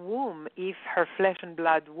etheric womb if her flesh and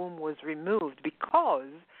blood womb was removed, because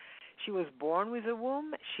she was born with a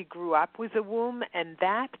womb, she grew up with a womb, and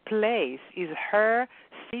that place is her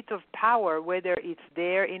seat of power, whether it's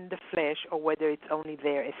there in the flesh or whether it's only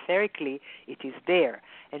there etherically, it is there.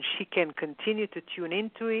 And she can continue to tune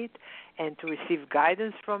into it and to receive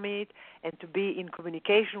guidance from it and to be in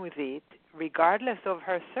communication with it regardless of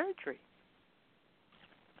her surgery.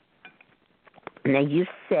 Now, you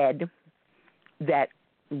said that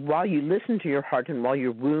while you listen to your heart and while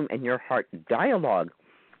your womb and your heart dialogue,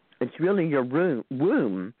 it's really your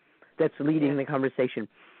womb that's leading the conversation.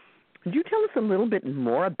 Could you tell us a little bit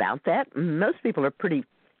more about that? Most people are pretty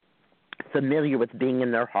familiar with being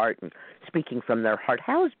in their heart and speaking from their heart.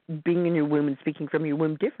 How is being in your womb and speaking from your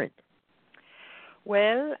womb different?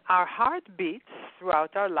 Well, our heart beats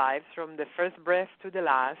throughout our lives from the first breath to the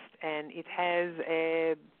last, and it has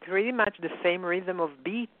pretty much the same rhythm of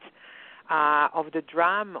beat of the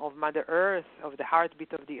drum of Mother Earth, of the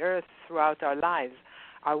heartbeat of the earth throughout our lives.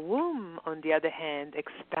 Our womb, on the other hand,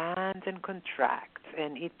 expands and contracts,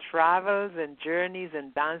 and it travels and journeys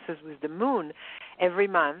and dances with the moon every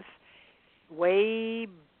month, way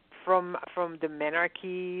from the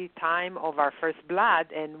menarche time of our first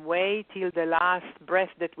blood and way till the last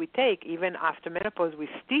breath that we take. Even after menopause, we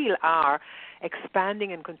still are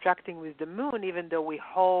expanding and contracting with the moon, even though we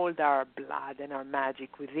hold our blood and our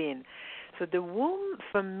magic within. So the womb,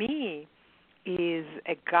 for me, is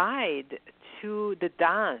a guide to the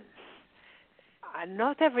dance.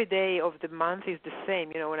 Not every day of the month is the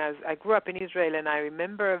same. You know, when I grew up in Israel, and I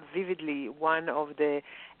remember vividly one of the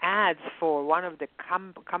ads for one of the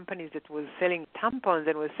companies that was selling tampons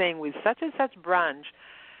and was saying, with such and such branch,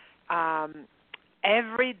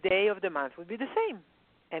 every day of the month would be the same.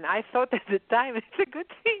 And I thought at the time it's a good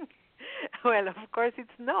thing. Well, of course it's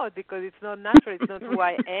not, because it's not natural. It's not who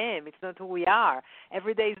I am. It's not who we are.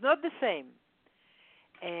 Every day is not the same.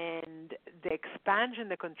 And the expansion,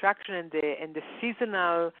 the contraction, and the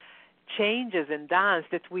seasonal changes and dance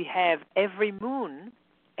that we have every moon,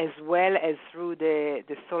 as well as through the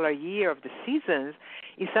solar year of the seasons,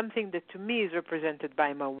 is something that to me is represented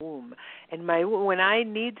by my womb. And when I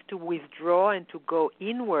need to withdraw and to go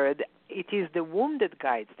inward, it is the womb that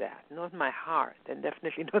guides that, not my heart, and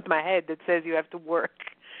definitely not my head that says you have to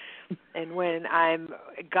work. And when I'm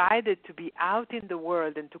guided to be out in the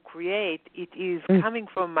world and to create, it is coming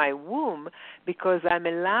from my womb, because I'm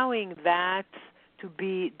allowing that to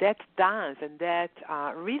be that dance and that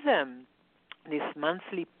rhythm, this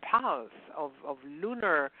monthly pulse of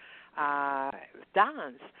lunar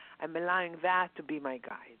dance. I'm allowing that to be my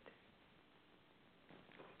guide.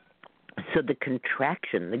 So the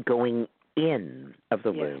contraction, the going in of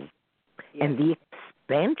the womb, and the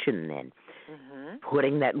expansion then,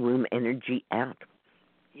 putting that womb energy out.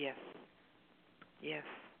 Yes.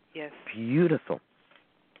 Beautiful.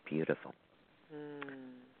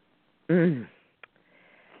 Thank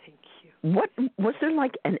you. What was there,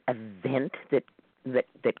 like an event that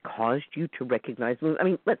that caused you to recognize womb? I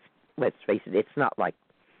mean, let's face it. It's not like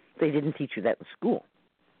they didn't teach you that in school.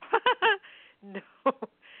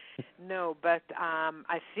 No, but I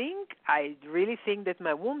really think that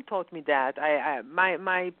my womb taught me that.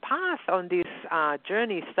 My path on this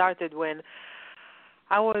journey started when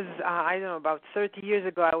I was, I don't know, about 30 years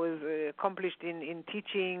ago. I was accomplished in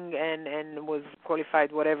teaching and was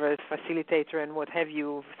qualified, whatever, as facilitator and what have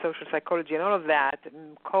you, social psychology and all of that,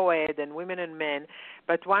 co-ed and women and men.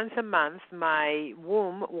 But once a month, my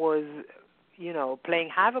womb was, playing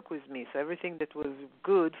havoc with me. So everything that was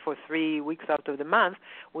good for 3 weeks out of the month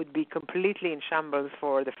would be completely in shambles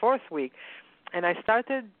for the fourth week. And I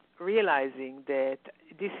started realizing that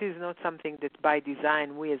this is not something that by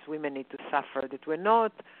design we as women need to suffer, that we're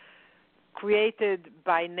not created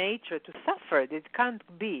by nature to suffer. It can't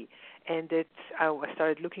be. And that I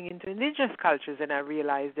started looking into indigenous cultures, and I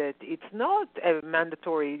realized that it's not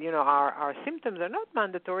mandatory. Our symptoms are not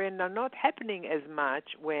mandatory and are not happening as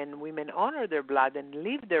much when women honor their blood and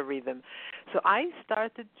live their rhythm. So I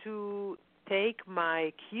started to take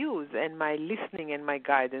my cues and my listening and my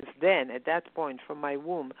guidance then, at that point, from my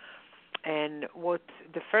womb. And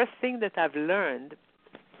the first thing that I've learned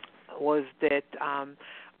was that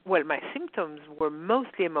my symptoms were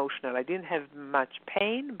mostly emotional. I didn't have much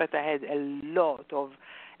pain, but I had a lot of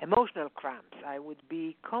emotional cramps. I would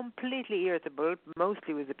be completely irritable,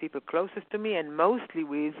 mostly with the people closest to me and mostly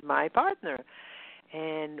with my partner.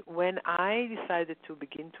 And when I decided to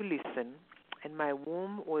begin to listen, and my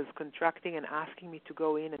womb was contracting and asking me to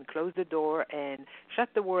go in and close the door and shut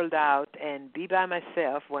the world out and be by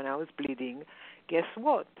myself when I was bleeding, guess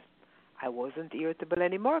what? I wasn't irritable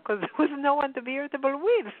anymore because there was no one to be irritable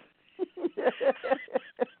with.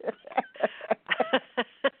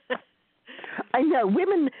 I know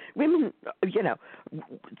women.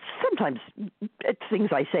 Sometimes it's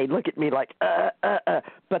things I say look at me like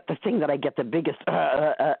but the thing that I get the biggest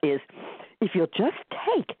is if you'll just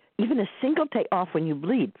take even a single take off when you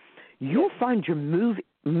bleed, you'll find your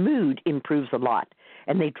mood improves a lot,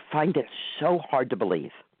 and they find it so hard to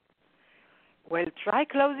believe. Well, try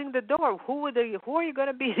closing the door. Who are you going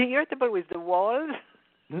to be irritable with? The walls?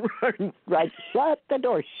 Right. Shut the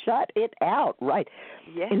door. Shut it out. Right.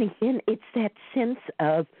 Yes. And again, it's that sense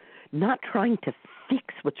of not trying to fix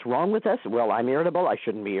what's wrong with us. Well, I'm irritable. I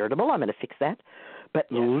shouldn't be irritable. I'm going to fix that. But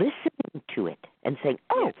listening to it and saying,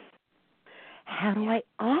 how do I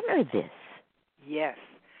honor this? Yes.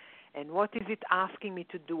 And what is it asking me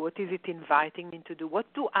to do? What is it inviting me to do? What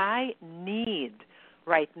do I need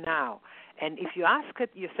right now? And if you ask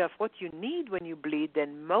yourself what you need when you bleed,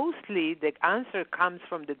 then mostly the answer comes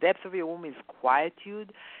from the depths of your womb is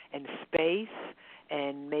quietude and space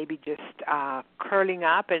and maybe just curling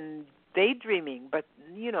up and daydreaming, but,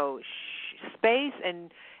 space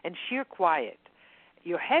and sheer quiet.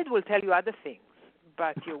 Your head will tell you other things,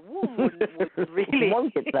 but your womb would really...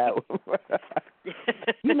 Won't it, though?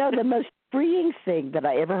 The most freeing thing that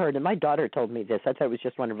I ever heard, and my daughter told me this, I thought it was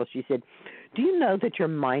just wonderful. She said, do you know that your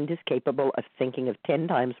mind is capable of thinking of 10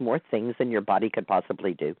 times more things than your body could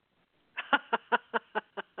possibly do?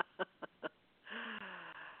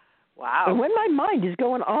 Wow. And when my mind is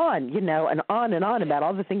going on, and on about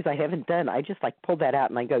all the things I haven't done, I just pull that out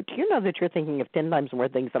and I go, do you know that you're thinking of 10 times more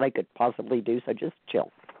things than I could possibly do? So just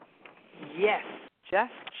chill. Yes.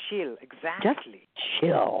 Just chill, exactly. Just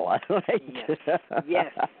chill. Right?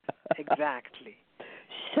 Yes, exactly.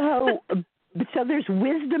 So there's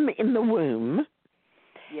wisdom in the womb.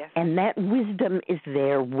 Yes. And that wisdom is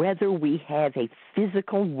there whether we have a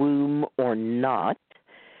physical womb or not.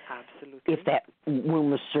 Absolutely. If that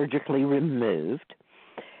womb was surgically removed.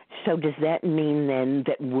 So does that mean then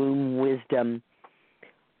that womb wisdom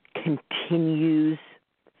continues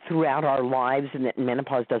throughout our lives and that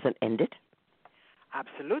menopause doesn't end it?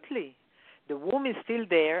 Absolutely. The womb is still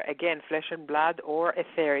there, again, flesh and blood or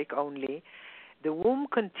etheric only. The womb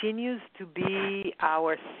continues to be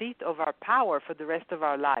our seat of our power for the rest of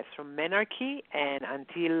our lives, from menarche and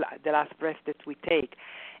until the last breath that we take.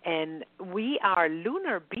 And we are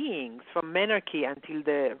lunar beings from menarche until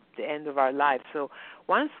the end of our lives. So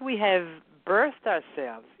once we have birthed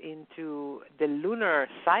ourselves into the lunar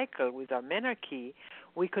cycle with our menarche,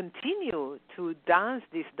 we continue to dance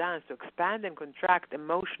this dance, to expand and contract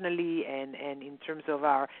emotionally and in terms of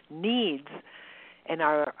our needs and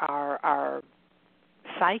our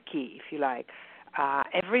psyche, if you like,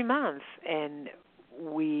 every month. And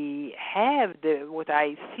we have what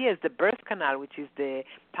I see as the birth canal, which is the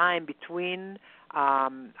time between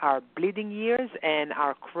our bleeding years and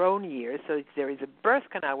our crone years. So there is a birth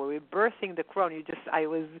canal where we're birthing the crone. I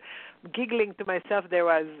was giggling to myself. There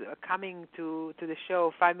was coming to the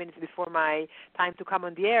show 5 minutes before my time to come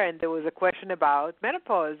on the air, and there was a question about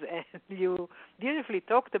menopause, and you beautifully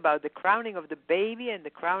talked about the crowning of the baby and the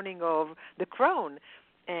crowning of the crone.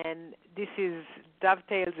 And this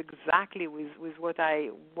dovetails exactly with what I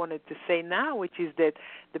wanted to say now, which is that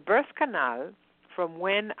the birth canal, from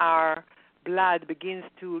when our blood begins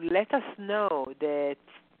to let us know that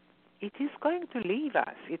it is going to leave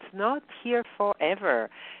us. It's not here forever.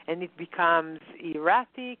 And it becomes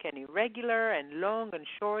erratic and irregular and long and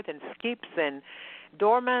short and skips and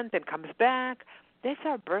dormant and comes back. That's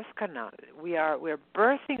our birth canal. We're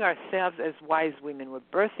birthing ourselves as wise women. We're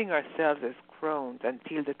birthing ourselves as crones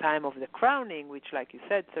until the time of the crowning, which, like you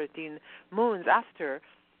said, 13 moons after.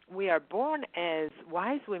 We are born as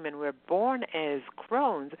wise women, we're born as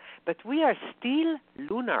crones, but we are still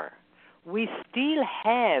lunar. We still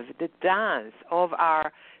have the dance of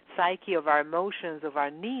our psyche, of our emotions, of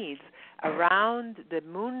our needs around the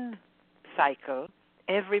moon cycle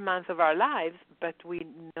every month of our lives, but we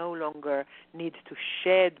no longer need to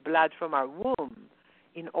shed blood from our womb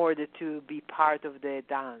in order to be part of the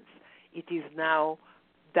dance. It is now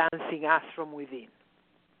dancing us from within.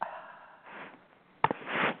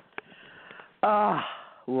 Oh,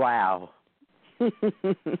 wow. It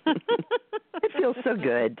feels so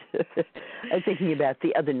good. I was thinking about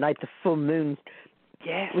the other night, the full moon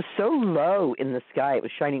was so low in the sky. It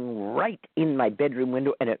was shining right in my bedroom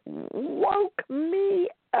window, and it woke me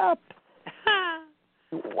up.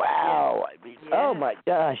 Wow. Oh, my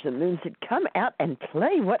gosh. The moon said, come out and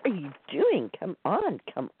play. What are you doing? Come on.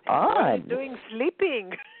 What are you doing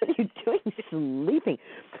sleeping? What are you doing sleeping?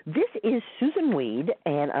 This is Susun Weed,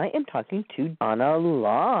 and I am talking to DeAnna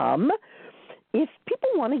Lam. If people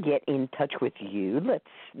want to get in touch with you, let's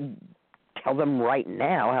tell them right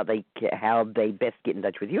now how they best get in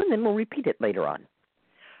touch with you, and then we'll repeat it later on.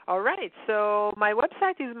 All right. So my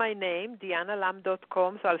website is my name,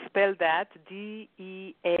 DeAnnaLam.com. So I'll spell that,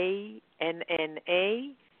 DeAnnaLam,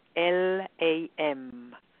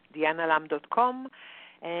 DeAnnaLam.com.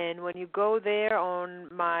 And when you go there on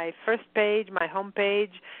my first page, my home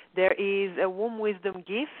page, there is a womb wisdom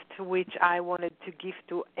gift, which I wanted to give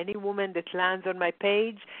to any woman that lands on my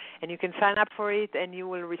page. And you can sign up for it, and you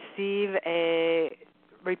will receive a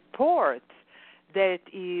report that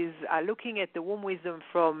is looking at the womb wisdom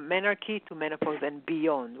from menarche to menopause and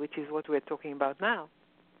beyond, which is what we're talking about now.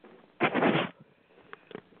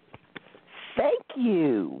 Thank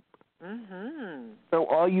you. Mm-hmm. So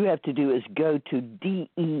all you have to do is go to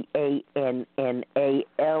DeAnnaLam,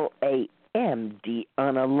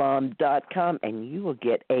 DeAnnaLam.com, and you will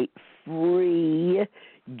get a free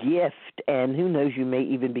gift. And who knows, you may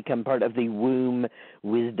even become part of the Womb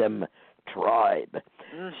Wisdom Tribe.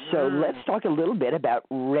 Mm-hmm. So let's talk a little bit about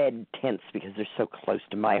red tents, because they're so close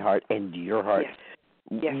to my heart and your heart.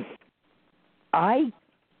 Yes. I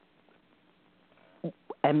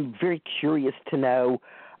am very curious to know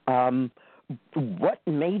what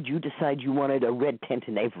made you decide you wanted a red tent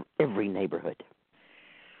in every neighborhood?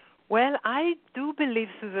 Well, I do believe,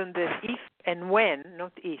 Susan, that if and when,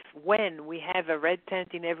 not if, when we have a red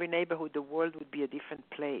tent in every neighborhood, the world would be a different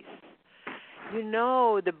place. You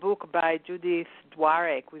know the book by Juliette de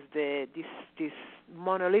Baïracli with this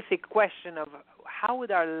monolithic question of how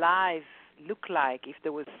would our life look like if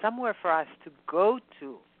there was somewhere for us to go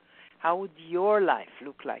to? How would your life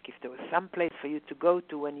look like if there was some place for you to go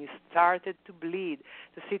to when you started to bleed,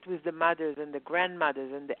 to sit with the mothers and the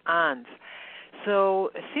grandmothers and the aunts? So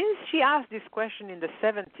since she asked this question in the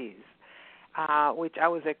 70s, which I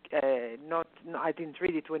was I didn't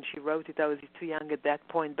read it when she wrote it. I was too young at that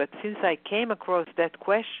point. But since I came across that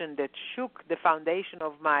question that shook the foundation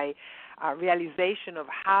of my realization of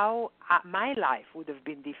how my life would have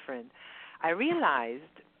been different, I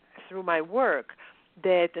realized through my work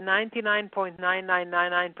that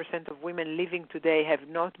 99.9999% of women living today have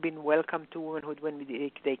not been welcomed to womanhood when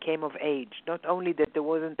they came of age. Not only that there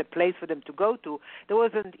wasn't a place for them to go to, there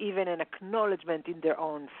wasn't even an acknowledgement in their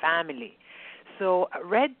own family. So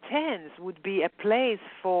red tents would be a place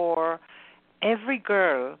for every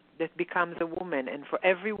girl that becomes a woman, and for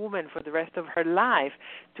every woman for the rest of her life,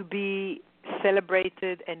 to be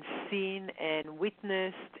celebrated and seen and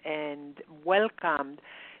witnessed and welcomed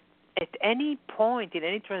at any point, in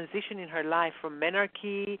any transition in her life, from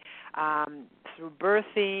menarche, through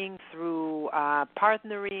birthing, through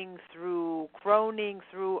partnering, through croning,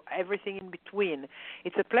 through everything in between.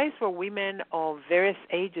 It's a place where women of various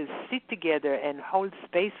ages sit together and hold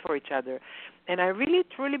space for each other. And I really,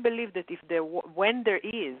 truly believe that when there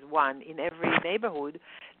is one in every neighborhood,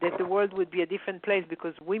 that the world would be a different place,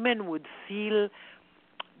 because women would feel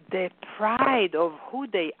the pride of who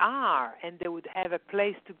they are, and they would have a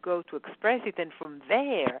place to go to express it, and from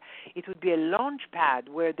there it would be a launch pad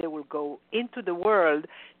where they will go into the world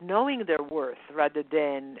knowing their worth, rather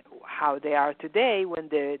than how they are today, when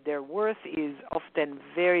their worth is often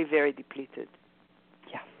very, very depleted.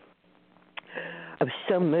 Yeah. I was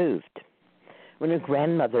so moved when a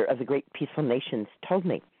grandmother of the Great Peaceful Nations told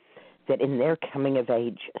me that in their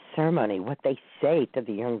coming-of-age ceremony, what they say to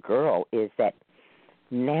the young girl is that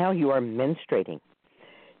now you are menstruating.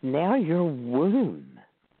 Now your womb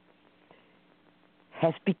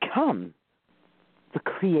has become the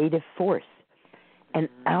creative force. And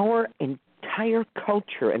our entire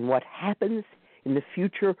culture and what happens in the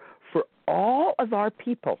future for all of our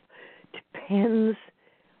people depends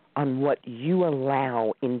on what you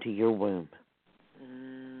allow into your womb.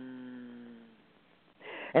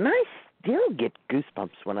 And I still get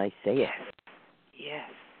goosebumps when I say it. Yes.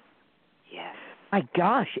 Yes. My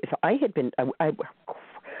gosh, if I had been,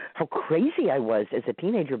 how crazy I was as a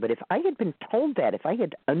teenager, but if I had been told that, if I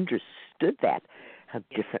had understood that, how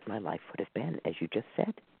different my life would have been, as you just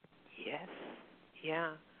said. Yes.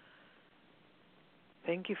 Yeah.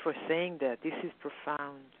 Thank you for saying that. This is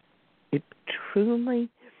profound. It truly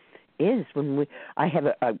is. I have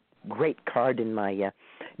a great card in my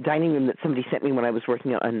dining room that somebody sent me when I was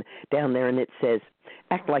working on down there, and it says,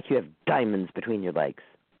 "Act like you have diamonds between your legs."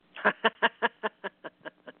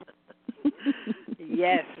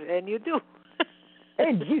 Yes, and you do.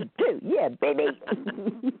 And you do, yeah, baby.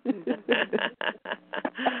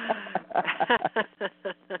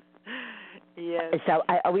 Yes. So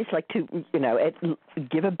I always like to,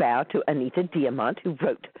 give a bow to Anita Diamant, who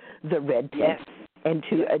wrote The Red Tent, and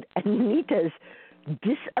to Anita's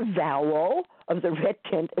disavowal of the red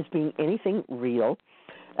tent as being anything real.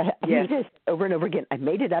 Anita's over and over again, I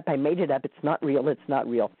made it up, it's not real.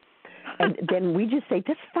 And then we just say,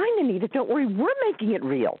 that's fine, Anita, don't worry, we're making it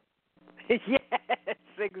real. Yes,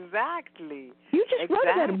 exactly. You just wrote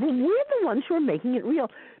about it. Well, we're the ones who are making it real,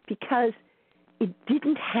 because it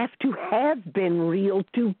didn't have to have been real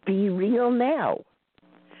to be real now.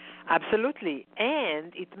 Absolutely.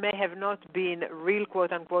 And it may have not been real,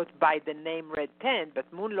 quote-unquote, by the name Red Tent, but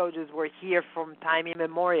moon lodges were here from time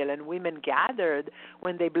immemorial, and women gathered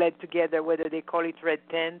when they bled together, whether they call it Red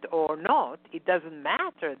Tent or not. It doesn't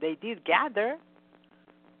matter. They did gather.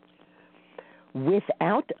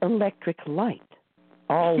 Without electric light,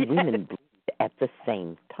 all women bleed at the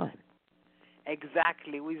same time.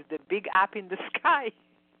 Exactly, with the big app in the sky.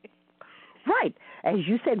 Right. As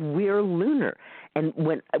you said, we're lunar. And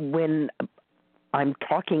when I'm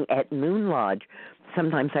talking at Moon Lodge,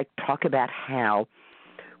 sometimes I talk about how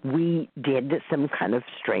we did some kind of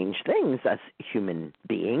strange things as human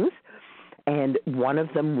beings, and one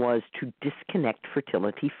of them was to disconnect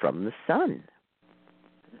fertility from the sun.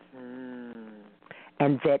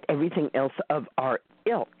 And that everything else of our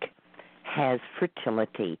ilk has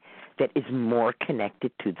fertility that is more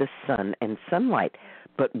connected to the sun and sunlight,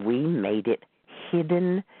 but we made it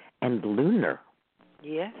hidden and lunar.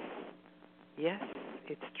 Yes,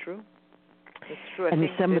 it's true. It's true. And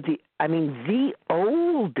the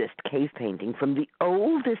oldest cave painting from the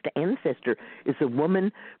oldest ancestor is a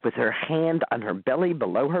woman with her hand on her belly,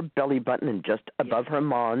 below her belly button, and just above her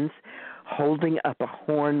mons, holding up a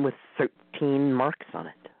horn with 13 marks on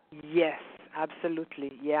it. Yes,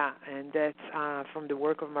 absolutely, yeah. And that's from the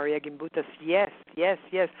work of Maria Gimbutas. Yes.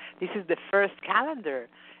 This is the first calendar.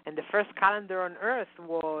 And the first calendar on Earth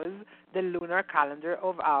was the lunar calendar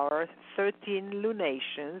of our 13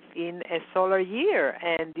 lunations in a solar year.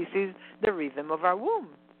 And this is the rhythm of our womb.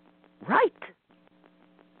 Right.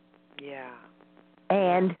 Yeah.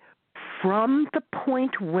 And from the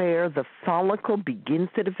point where the follicle begins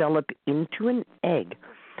to develop into an egg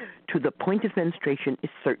to the point of menstruation is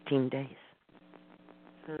 13 days.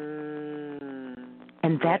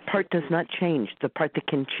 And that part does not change. The part that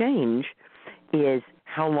can change is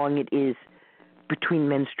how long it is between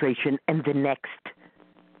menstruation and the next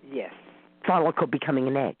follicle becoming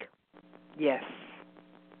an egg. Yes.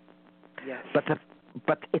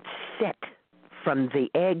 But it's set from the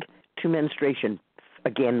egg to menstruation.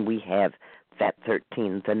 Again, we have that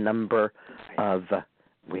 13, the number of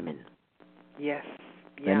women. Yes.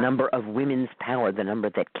 The number of women's power, the number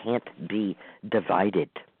that can't be divided.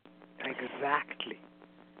 Exactly.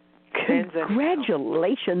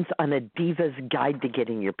 Congratulations on a Diva's Guide to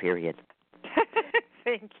Getting Your Period.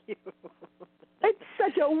 Thank you. It's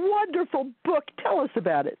such a wonderful book. Tell us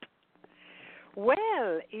about it.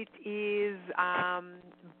 Well, it is.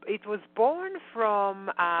 It was born from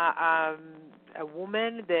a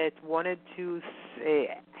woman that wanted to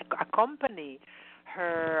accompany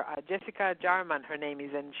her, Jessica Jarman, her name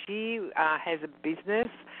is, and she has a business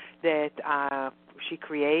that she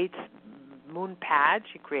creates moon pads.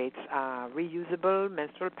 She creates reusable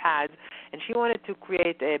menstrual pads, and she wanted to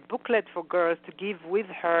create a booklet for girls to give with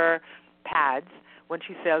her pads when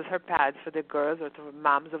she sells her pads for the girls or to the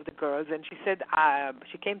moms of the girls. And she said,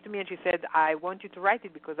 she came to me and she said, I want you to write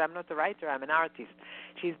it because I'm not a writer, I'm an artist.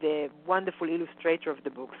 She's the wonderful illustrator of the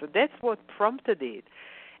book. So that's what prompted it.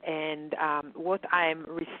 And what I'm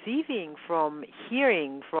receiving from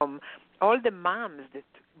hearing from all the moms that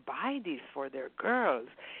buy this for their girls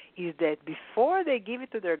is that before they give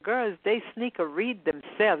it to their girls, they sneak a read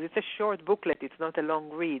themselves. It's a short booklet. It's not a long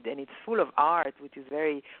read, and it's full of art, which is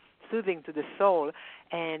very soothing to the soul.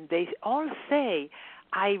 And they all say,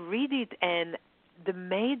 I read it, and the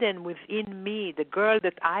maiden within me, the girl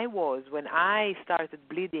that I was when I started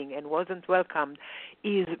bleeding and wasn't welcomed,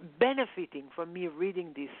 is benefiting from me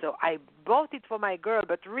reading this. So I bought it for my girl,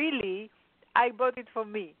 but really, I bought it for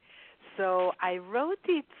me. So I wrote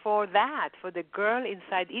it for that, for the girl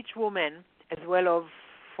inside each woman, as well as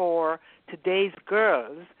for today's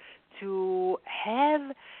girls, to have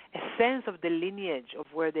a sense of the lineage of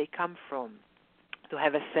where they come from, to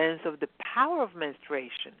have a sense of the power of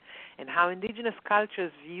menstruation and how indigenous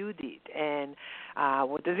cultures viewed it, and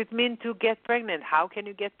what does it mean to get pregnant? How can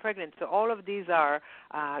you get pregnant? So all of these are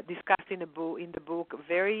discussed in the book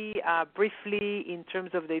very briefly in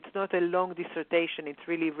terms of it's not a long dissertation. It's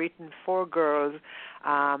really written for girls,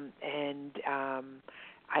 and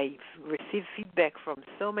I've received feedback from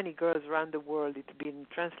so many girls around the world. It's been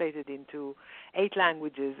translated into 8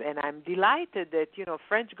 languages, and I'm delighted that,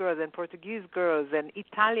 French girls and Portuguese girls and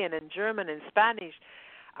Italian and German and Spanish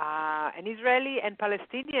and Israeli and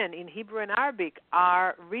Palestinian in Hebrew and Arabic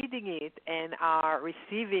are reading it and are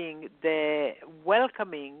receiving the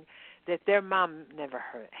welcoming that their mom never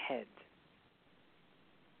had.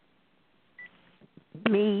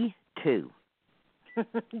 Me too.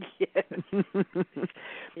 Yes.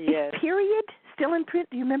 Yes. Is Period still in print?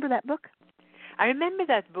 Do you remember that book? I remember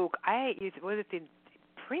that book. Was it in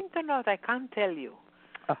print or not? I can't tell you.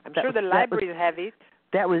 Oh, I'm sure the libraries have it.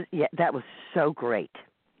 That was so great.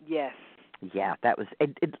 Yes. Yeah, that was.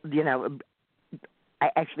 I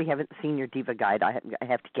actually haven't seen your Diva Guide. I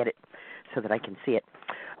have to get it so that I can see it.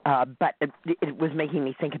 But it was making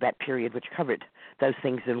me think about Period, which covered those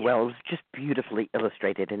things as well. It was just beautifully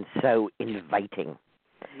illustrated and so inviting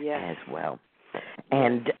as well.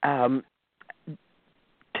 And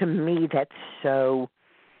to me, that's so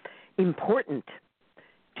important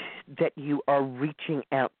that you are reaching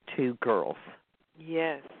out to girls.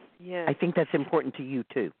 Yes, yes. I think that's important to you,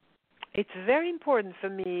 too. It's very important for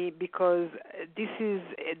me because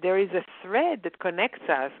there is a thread that connects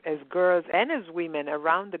us as girls and as women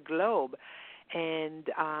around the globe. And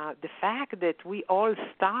the fact that we all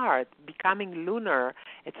start becoming lunar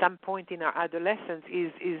at some point in our adolescence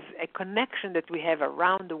is a connection that we have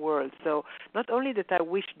around the world. So not only that I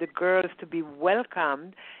wish the girls to be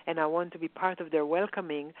welcomed and I want to be part of their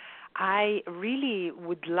welcoming, I really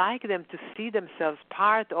would like them to see themselves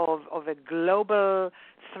part of a global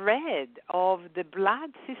thread of the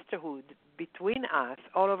blood sisterhood between us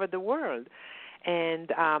all over the world.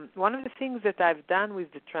 And one of the things that I've done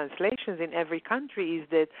with the translations in every country is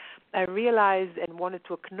that I realized and wanted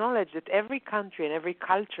to acknowledge that every country and every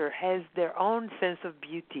culture has their own sense of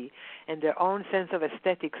beauty and their own sense of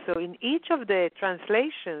aesthetics. So in each of the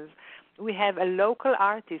translations, we have a local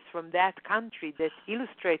artist from that country that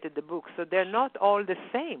illustrated the book. So they're not all the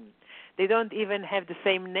same. They don't even have the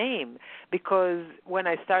same name, because when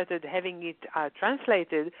I started having it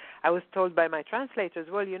translated, I was told by my translators,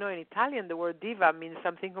 well, in Italian the word diva means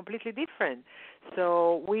something completely different.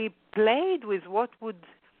 So we played with what would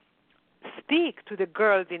speak to the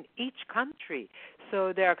girls in each country.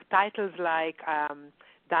 So there are titles like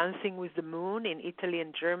Dancing with the Moon in Italy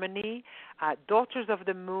and Germany, Daughters of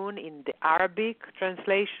the Moon in the Arabic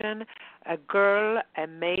translation, a girl, a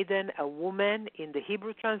maiden, a woman in the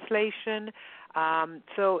Hebrew translation.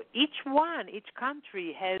 So each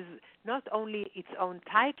country has not only its own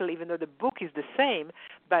title, even though the book is the same,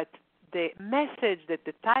 but the message that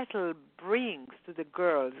the title brings to the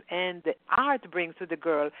girls and the art brings to the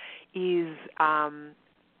girl is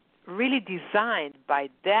really designed by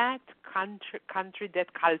that country,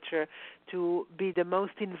 that culture, to be the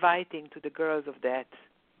most inviting to the girls of that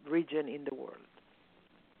region in the world.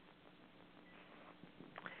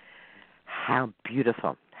 How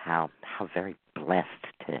beautiful! How very blessed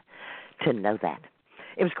to know that.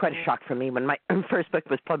 It was quite a shock for me when my first book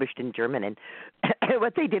was published in German, and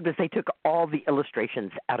what they did was they took all the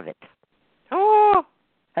illustrations out of it. Oh!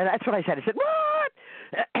 And that's what I said. I said, what?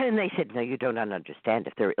 And they said, no, you don't understand.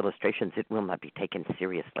 If there are illustrations, it will not be taken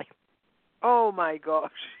seriously. Oh, my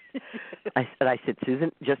gosh. I said,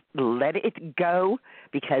 Susan, just let it go,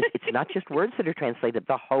 because it's not just words that are translated.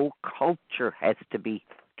 The whole culture has to be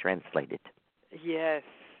translated. Yes.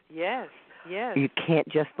 You can't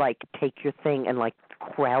just, take your thing and,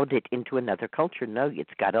 crowd it into another culture. No, it's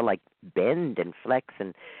got to, bend and flex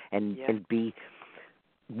and be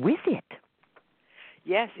with it.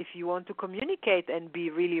 Yes, if you want to communicate and be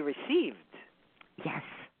really received. Yes.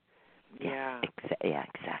 Yeah.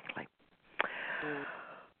 Exactly.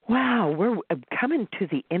 Wow, we're coming to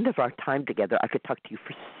the end of our time together. I could talk to you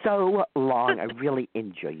for so long. I really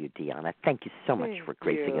enjoy you, DeAnna. Thank you so much for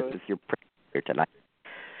gracing us with your presence here tonight.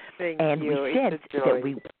 Thank you. And we said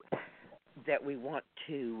that we want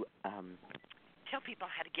to tell people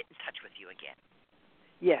how to get in touch with you again.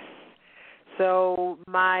 Yes. So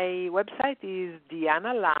my website is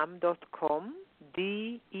DeAnnaLam.com,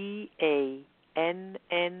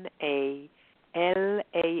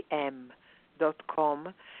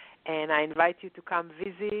 DeAnnaLam.com, and I invite you to come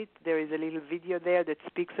visit. There is a little video there that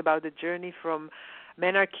speaks about the journey from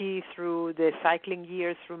menarche through the cycling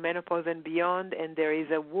years, through menopause and beyond, and there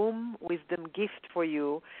is a womb wisdom gift for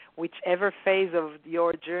you, whichever phase of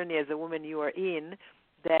your journey as a woman you are in.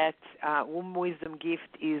 That womb wisdom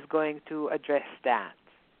gift is going to address that.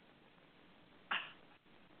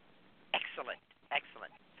 Excellent.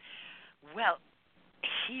 Well,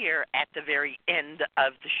 here at the very end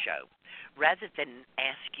of the show, rather than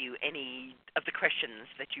ask you any of the questions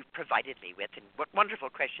that you provided me with, and what wonderful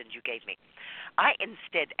questions you gave me, I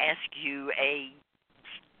instead ask you a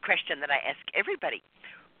question that I ask everybody.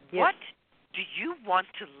 Yes. What do you want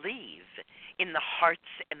to leave in the hearts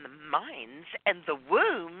and the minds and the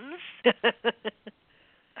wombs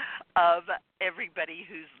of everybody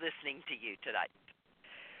who's listening to you tonight?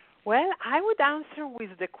 Well, I would answer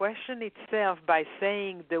with the question itself by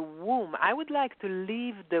saying the womb. I would like to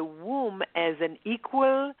leave the womb as an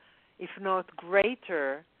equal, if not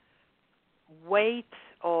greater, weight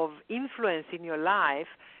of influence in your life,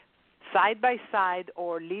 side by side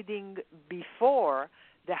or leading before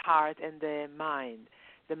the heart and the mind.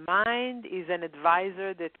 The mind is an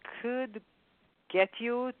advisor that could get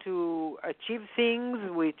you to achieve things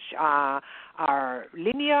which are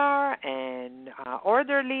linear and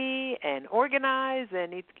orderly and organized,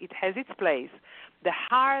 and it has its place. The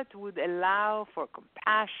heart would allow for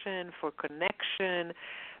compassion, for connection,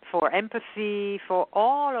 for empathy, for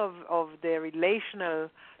all of the relational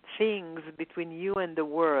things between you and the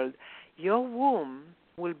world. Your womb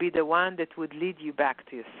will be the one that would lead you back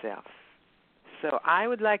to yourself. So I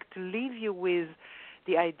would like to leave you with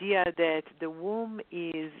the idea that the womb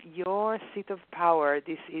is your seat of power.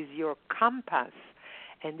 This is your compass,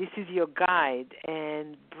 and this is your guide.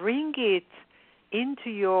 And bring it into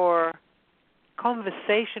your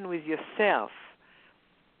conversation with yourself.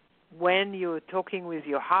 When you're talking with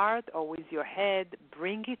your heart or with your head,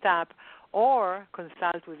 bring it up or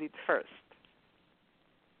consult with it first.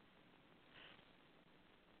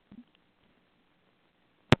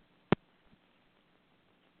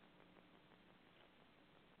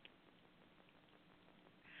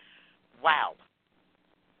 Wow.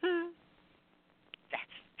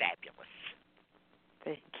 That's fabulous.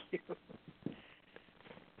 Thank you.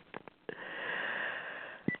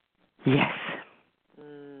 Yes.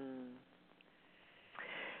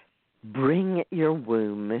 Bring your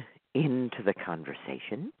womb into the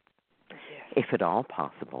conversation. Yes. If at all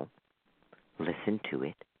possible, listen to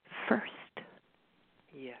it first.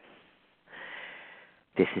 Yes.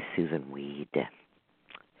 This is Susun Weed,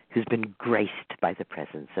 who's been graced by the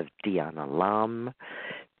presence of DeAnna Lam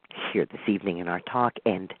here this evening in our talk,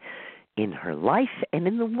 and in her life and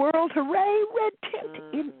in the world. Hooray, red tent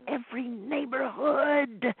in every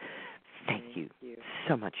neighborhood. Thank you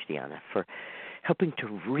so much, DeAnna, for helping to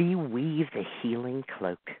reweave the healing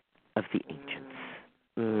cloak of the ancients.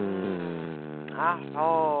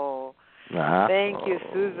 Thank you,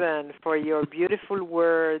 Susan, for your beautiful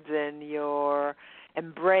words and your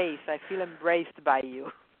embrace. I feel embraced by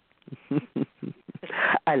you.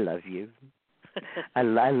 I love you. I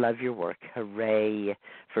love your work. Hooray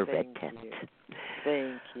for Red Tent.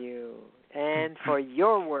 Thank you. And for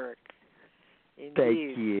your work. Indeed.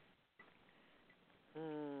 Thank you.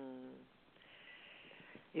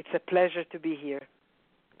 It's a pleasure to be here.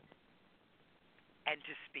 And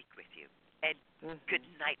to speak with you. And good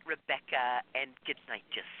night, Rebecca, and good night,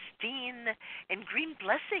 Justine, and green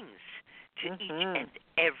blessings to each and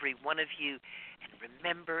every one of you. And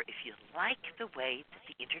remember, if you like the way that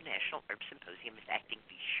the International Herb Symposium is acting,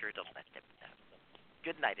 be sure to let them know.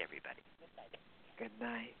 Good night, everybody. Good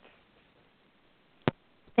night.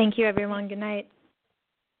 Thank you, everyone. Good night.